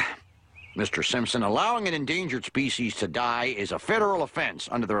job. Mr. Simpson, allowing an endangered species to die is a federal offense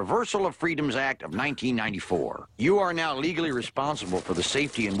under the Reversal of Freedoms Act of 1994. You are now legally responsible for the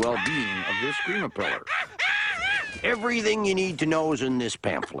safety and well-being of this screamapillar. Everything you need to know is in this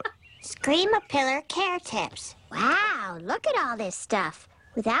pamphlet. Screamapillar care tips. Wow, look at all this stuff.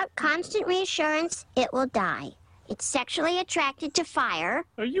 Without constant reassurance, it will die. It's sexually attracted to fire.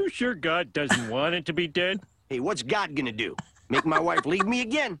 Are you sure God doesn't want it to be dead? Hey, what's God gonna do? Make my wife leave me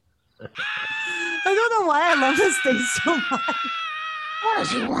again? I don't know why I love this thing so much. What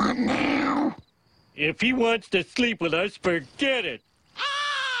does he want now? If he wants to sleep with us, forget it.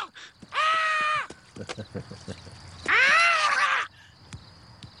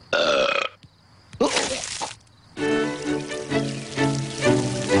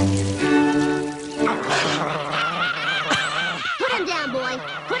 Put him down, boy.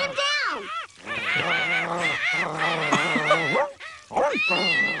 Put him down.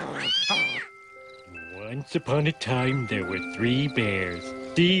 Once upon a time, there were 3 bears.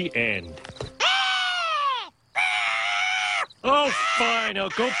 The end. Oh, fine. I'll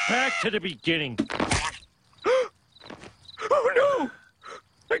go back to the beginning. Oh, no!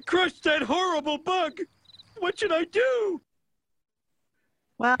 I crushed that horrible bug. What should I do?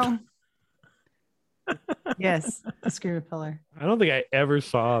 Well, yes, a screamapillar. I don't think I ever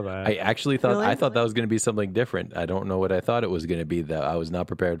saw that. I actually thought Really? I thought that was going to be something different. I don't know what I thought it was going to be, though. I was not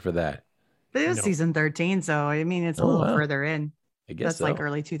prepared for that. But it was No. season 13, so I mean, it's a Oh, little wow. further in. I guess That's so. like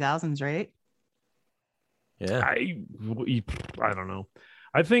early 2000s, right? Yeah. I don't know.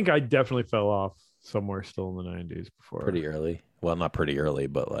 I think I definitely fell off somewhere still in the 90s before. Pretty early. Well, not pretty early,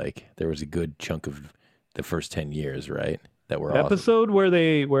 but like there was a good chunk of the first 10 years, right? That were awesome. Episode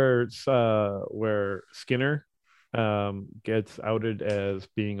where Skinner gets outed as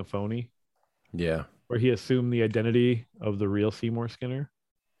being a phony, Yeah. where he assumed the identity of the real Seymour Skinner.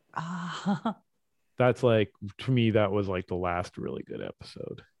 Ah, That's like, to me, that was like the last really good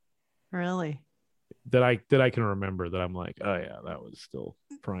episode really? that I can remember, that I'm like, oh yeah, that was still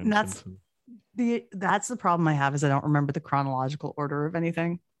prime That's- Simpson. That's the problem I have, is I don't remember the chronological order of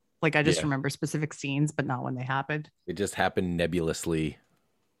anything. Like I just Yeah. remember specific scenes, but not when they happened. It just happened nebulously.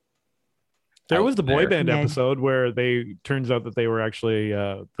 There out was the boy there. band Yeah. episode where turns out that they were actually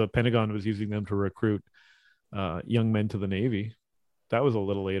the Pentagon was using them to recruit young men to the Navy. That was a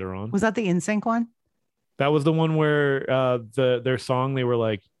little later on. Was that the NSYNC one? That was the one where their song, they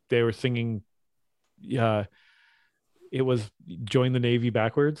were singing, it was Join the Navy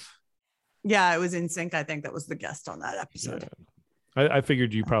backwards. Yeah, it was NSYNC. I think that was the guest on that episode. I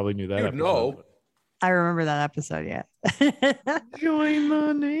figured you probably knew that. You'd episode. know. I remember that episode. Yeah. Join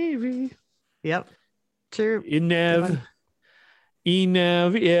the Navy. Yep. True. Enev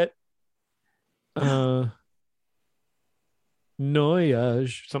it.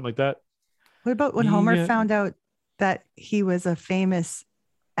 Noyage, something like that. What about when Homer Yeah. found out that he was a famous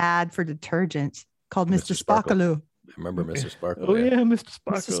ad for detergent called Mr. Mr. Sparkle. Sparkaloo? I remember Mr. Sparkle. Oh yeah, Mr.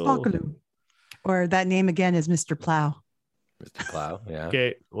 Sparkle. Mr. Sparkaloo. Or that name again is Mr. Plow. Mr. Plow. Yeah.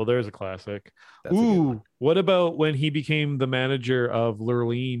 Okay, well, there's a classic. That's a good one. Ooh, what about when he became the manager of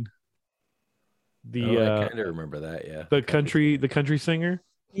Lurleen? The I kind of remember that. Yeah. the country singer.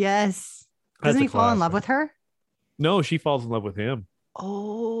 Yes. That's Doesn't a he fall in love classic. with her? No, she falls in love with him.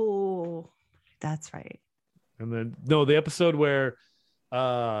 Oh, that's right. And then the episode where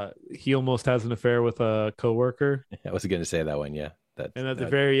he almost has an affair with a coworker, I was going to say that one. Yeah. and at the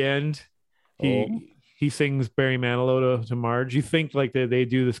very end, he sings Barry Manilow to Marge. You think like they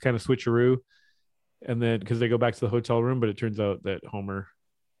do this kind of switcheroo, and then because they go back to the hotel room, but it turns out that Homer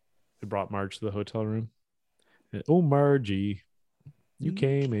had brought Marge to the hotel room. And, oh, Margie, you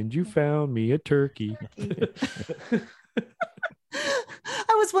came and you found me a turkey.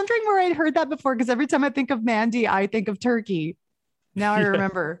 I was wondering where I'd heard that before, because every time I think of Mandy, I think of turkey. Now I Yeah.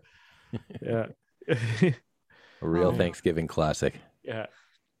 remember. Yeah. A real Thanksgiving classic. Yeah.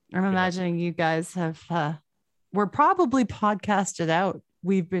 I'm imagining you guys have we're probably podcasted out.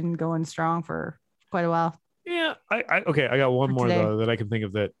 We've been going strong for quite a while. Yeah, I got one For more today. though that I can think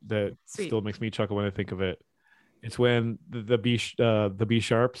of that Sweet. still makes me chuckle when I think of it. It's when the B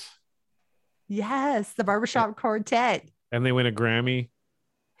Sharps, Yes, the barbershop quartet. and they win a Grammy,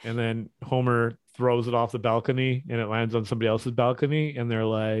 and then Homer throws it off the balcony and it lands on somebody else's balcony, and they're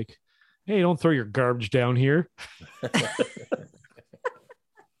like, "Hey, don't throw your garbage down here."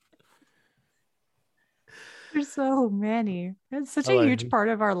 There's so many. It's such I a like huge it. part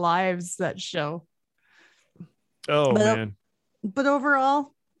of our lives, that show. Oh, But- man. But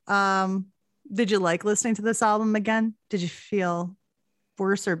overall, did you like listening to this album again? Did you feel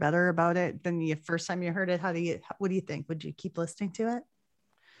worse or better about it than the first time you heard it? What do you think? Would you keep listening to it?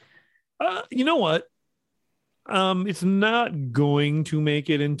 You know what? It's not going to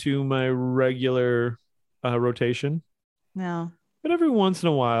make it into my regular rotation. No. But every once in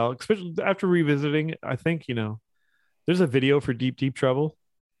a while, especially after revisiting, I think, there's a video for Deep, Deep Trouble.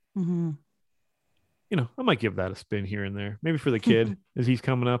 Mm-hmm. I might give that a spin here and there. Maybe for the kid as he's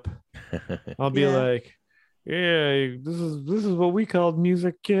coming up. I'll be like, yeah, this is what we called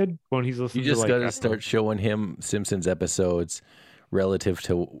music, kid. When he's listening You just to got to start showing him Simpsons episodes relative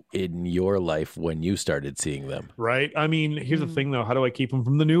to in your life when you started seeing them. Right. I mean, here's the thing though. How do I keep him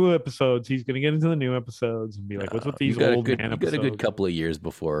from the new episodes? He's going to get into the new episodes and be like, what's with these old man You episodes? got a good couple of years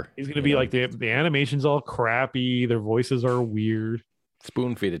before. He's going to be like, the animation's all crappy. Their voices are weird.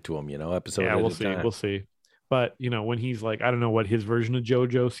 Spoon feed it to him, episode. Yeah, at we'll a see. time. We'll see. But, when he's like, I don't know what his version of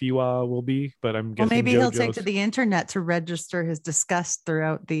JoJo Siwa will be, but I'm Well, guessing maybe he'll take JoJo's- to the internet to register his disgust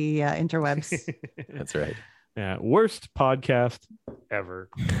throughout the interwebs. That's right. Yeah, worst podcast ever.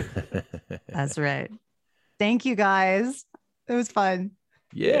 That's right. Thank you, guys. It was fun.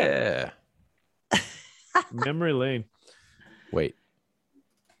 Yeah. Memory lane. Wait.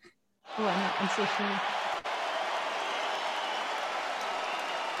 Oh, I'm so sure.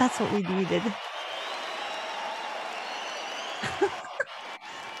 That's what we needed.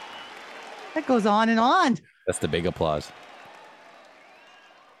 That goes on and on. That's the big applause.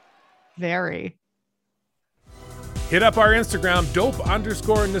 Very. Hit up our Instagram,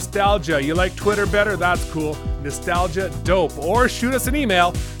 dope_nostalgia. You like Twitter better? That's cool. Nostalgia dope. Or shoot us an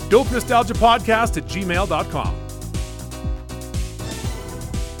email, dopenostalgiapodcast@gmail.com.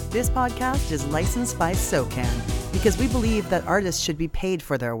 This podcast is licensed by SOCAN because we believe that artists should be paid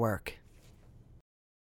for their work.